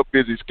time out of your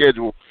busy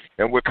schedule.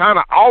 And we're kind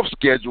of off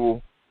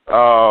schedule,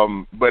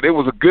 but it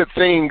was a good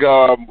thing.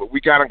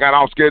 We kind of got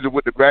off schedule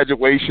with the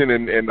graduation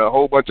and a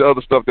whole bunch of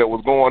other stuff that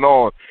was going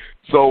on.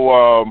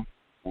 So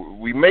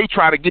we may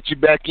try to get you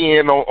back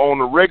in on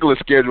the regular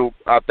schedule.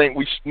 I think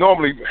we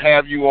normally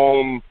have you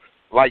on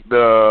like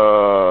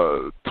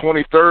the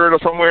 23rd or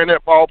somewhere in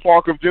that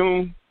ballpark of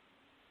June.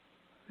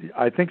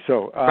 I think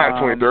so.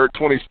 Not 23rd,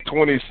 20,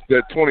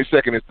 the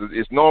 22nd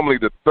is normally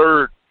the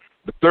third.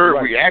 The third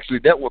right. week, actually,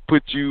 that would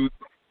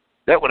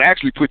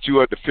actually put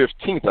you at the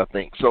 15th, I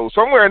think. So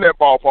somewhere in that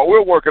ballpark,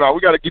 we're working on. We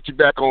got to get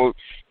back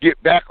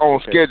on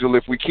schedule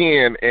if we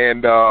can.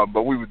 And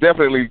but we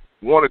definitely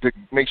wanted to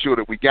make sure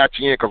that we got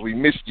you in because we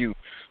missed you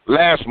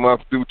last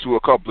month due to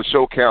a couple of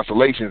show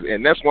cancellations.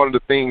 And that's one of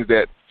the things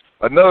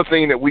another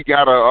thing that we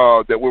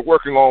gotta that we're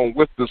working on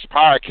with this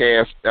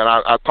podcast, and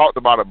I talked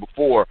about it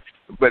before,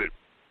 but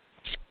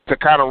to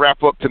kind of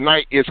wrap up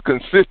tonight is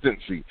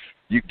consistency.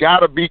 You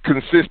gotta be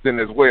consistent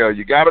as well.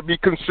 You gotta be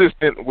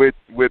consistent with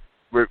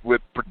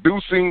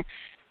producing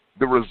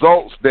the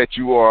results that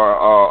you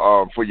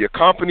are for your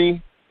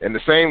company, and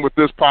the same with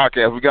this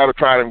podcast. We gotta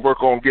try and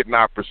work on getting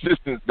our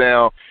persistence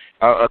down,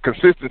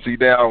 consistency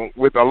down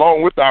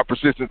along with our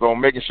persistence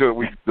on making sure that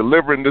we're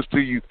delivering this to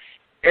you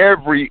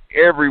every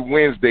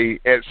Wednesday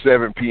at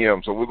 7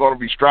 p.m. So we're going to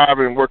be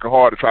striving and working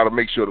hard to try to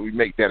make sure that we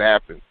make that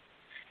happen.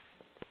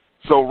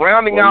 So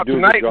rounding out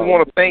tonight, we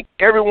want to thank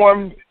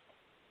everyone.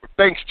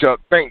 Thanks, Chuck.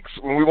 Thanks.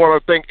 We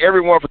want to thank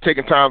everyone for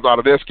taking time out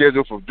of their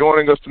schedule for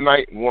joining us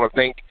tonight. We want to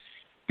thank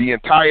the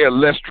entire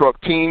Let's Truck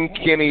team,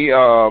 Kenny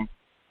Long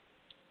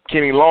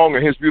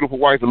and his beautiful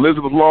wife,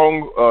 Elizabeth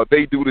Long.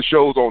 They do the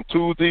shows on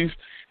Tuesdays.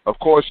 Of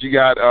course, you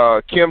got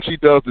Kim. She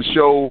does the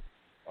show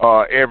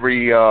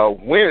every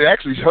Wednesday.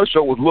 Actually, her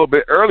show was a little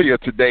bit earlier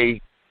today.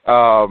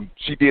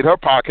 She did her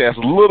podcast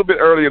a little bit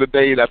earlier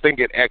today, and I think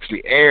it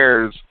actually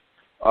airs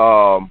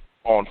on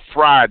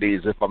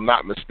Fridays, if I'm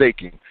not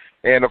mistaken.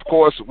 And, of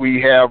course, we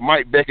have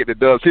Mike Beckett that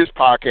does his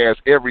podcast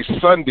every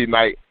Sunday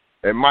night,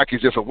 and Mike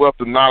is just a wealth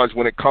of knowledge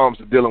when it comes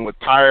to dealing with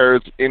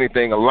tires,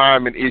 anything,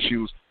 alignment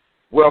issues,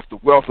 wealth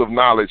of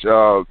knowledge.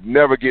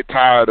 Never get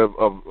tired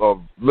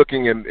of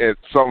looking at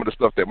some of the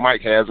stuff that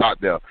Mike has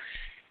out there.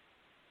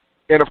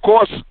 And, of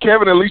course,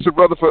 Kevin and Lisa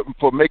Rutherford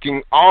for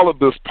making all of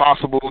this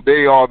possible.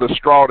 They are the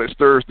straw that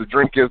stirs the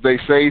drink, as they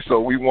say, so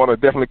we want to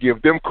definitely give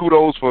them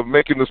kudos for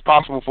making this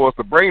possible for us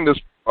to bring this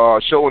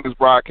show and this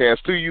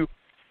broadcast to you.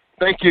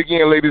 Thank you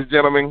again, ladies and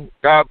gentlemen.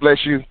 God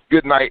bless you.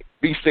 Good night.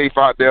 Be safe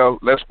out there.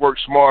 Let's work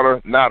smarter,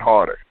 not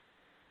harder.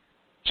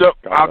 Chuck,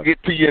 I'll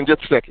get to you in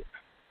just a second.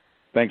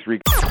 Thanks,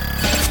 Rico.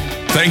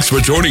 Thanks for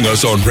joining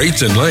us on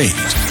Rates and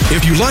Lanes.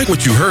 If you like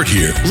what you heard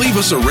here, leave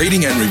us a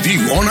rating and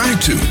review on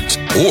iTunes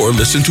or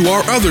listen to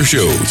our other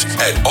shows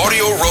at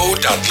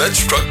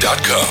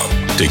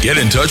audioroad.letstruck.com. To get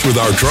in touch with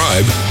our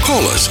tribe,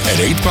 call us at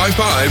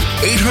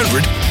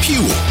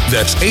 855-800-FUEL.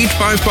 That's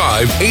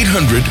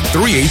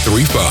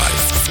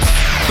 855-800-3835.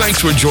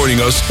 Thanks for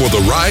joining us for the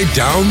ride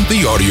down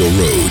the audio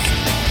road.